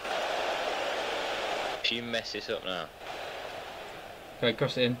 If you mess this up now. Okay,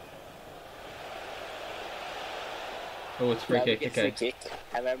 cross it in. Oh, it's free Now we kick. get Okay. free kick,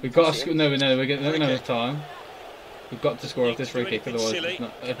 and then We've got to push it score. in. No, we're getting Free enough kick. time. We've got to score off this free kick, Anything otherwise silly, it's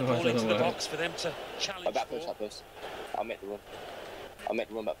not. ball Otherwise it into doesn't the work. box for them to challenge Oh, back post, for. back post. I'll make the run. I'll make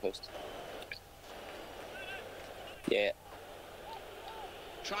the run back post. Yeah.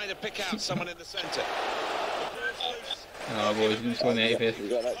 Trying to pick out someone in the centre. Oh, boys, we didn't score in the 85th. We've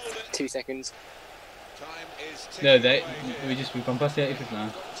got like 2 seconds. Time is No, ticking away here. we've gone past the 85th now.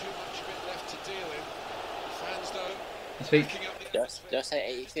 Got too much of it left to deal in. Fans though. Let's speak. backing up the Did I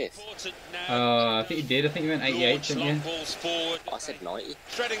say 85th? Important now. I think you did. I think you meant 88, Launch didn't long you? balls forward. I said 90.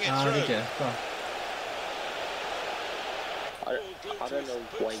 Threading it Ah, through. did you? Oh. I don't know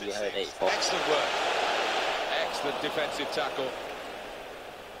why you heard 84. Excellent work. Excellent defensive tackle.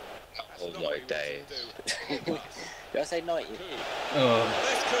 Oh my days. Did I say 90? Oh,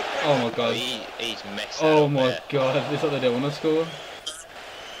 This could bring oh my them. god. He's messed Oh up my there. god. This is what they don't want to score.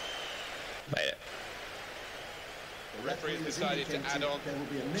 Made it. The referee has decided to add on there will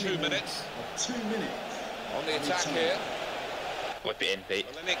be a 2 minutes 2 minutes. on the attack here. Whip it in, Pete.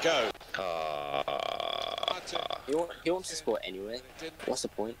 Well, then it goes. Ah. Hard to He wants to score anyway. didn't What's the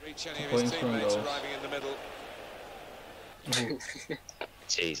point? reach any of Points his from teammates goals. arriving in the middle.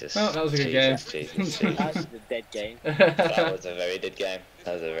 Jesus. Well, that was a good game. Jesus, Jesus. That was the dead game. That was a very good game.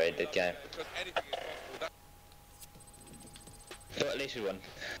 That was a very good game. Because anything is- But at least we won.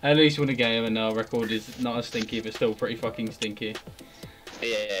 At least won a game, and our record is not as stinky, but still pretty fucking stinky. Yeah,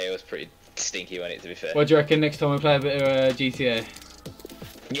 it was pretty stinky on it, to be fair. What do you reckon next time we play a bit of GTA?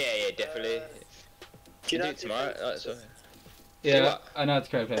 Yeah, definitely. Do you Do know it tomorrow. Oh, sorry. Yeah, what? I know how to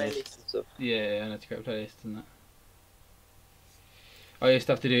create a playlist. playlists and stuff? Yeah, I know how to create a playlist and that. I used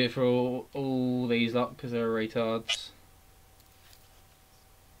to have to do it for all these lot because they're retards.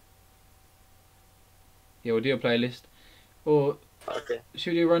 Yeah, we'll do a playlist. Or Okay.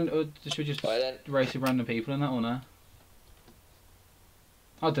 should we do or should we just Right then. race with random people and that or no?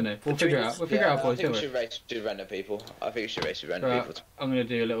 I don't know. We'll figure it out. We'll figure it out, I boys. think Don't we worry. should race with random people. I think we should race with random Right, people. I'm gonna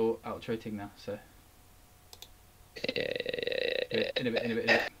do a little outro thing now. So Yeah. in a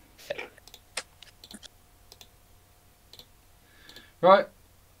bit. Right,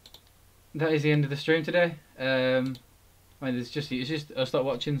 that is the end of the stream today. I mean, it's just I'll start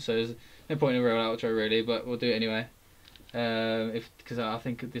watching, so there's no point in a real outro really, but we'll do it anyway. Because I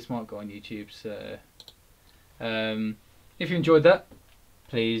think this might go on YouTube. So if you enjoyed that,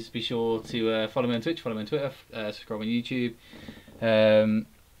 please be sure to follow me on Twitch, follow me on Twitter, subscribe on YouTube.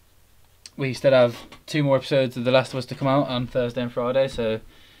 We still have 2 more episodes of The Last of Us to come out on Thursday and Friday, so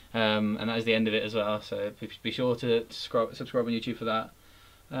and that is the end of it as well. So be sure to subscribe on YouTube for that,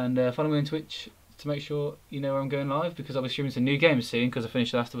 and follow me on Twitch to make sure you know where I'm going live, because I'll be streaming some new games soon because I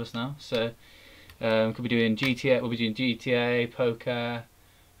finished The Last of Us now. So could be doing GTA. We'll be doing GTA, Poker,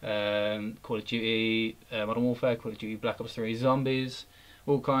 Call of Duty, Modern Warfare, Call of Duty Black Ops 3 Zombies.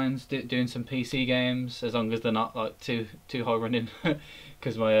 all kinds, doing some PC games, as long as they're not like too high running,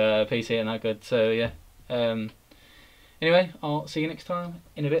 because my PC ain't that good. So yeah. Anyway, I'll see you next time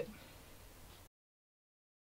in a bit.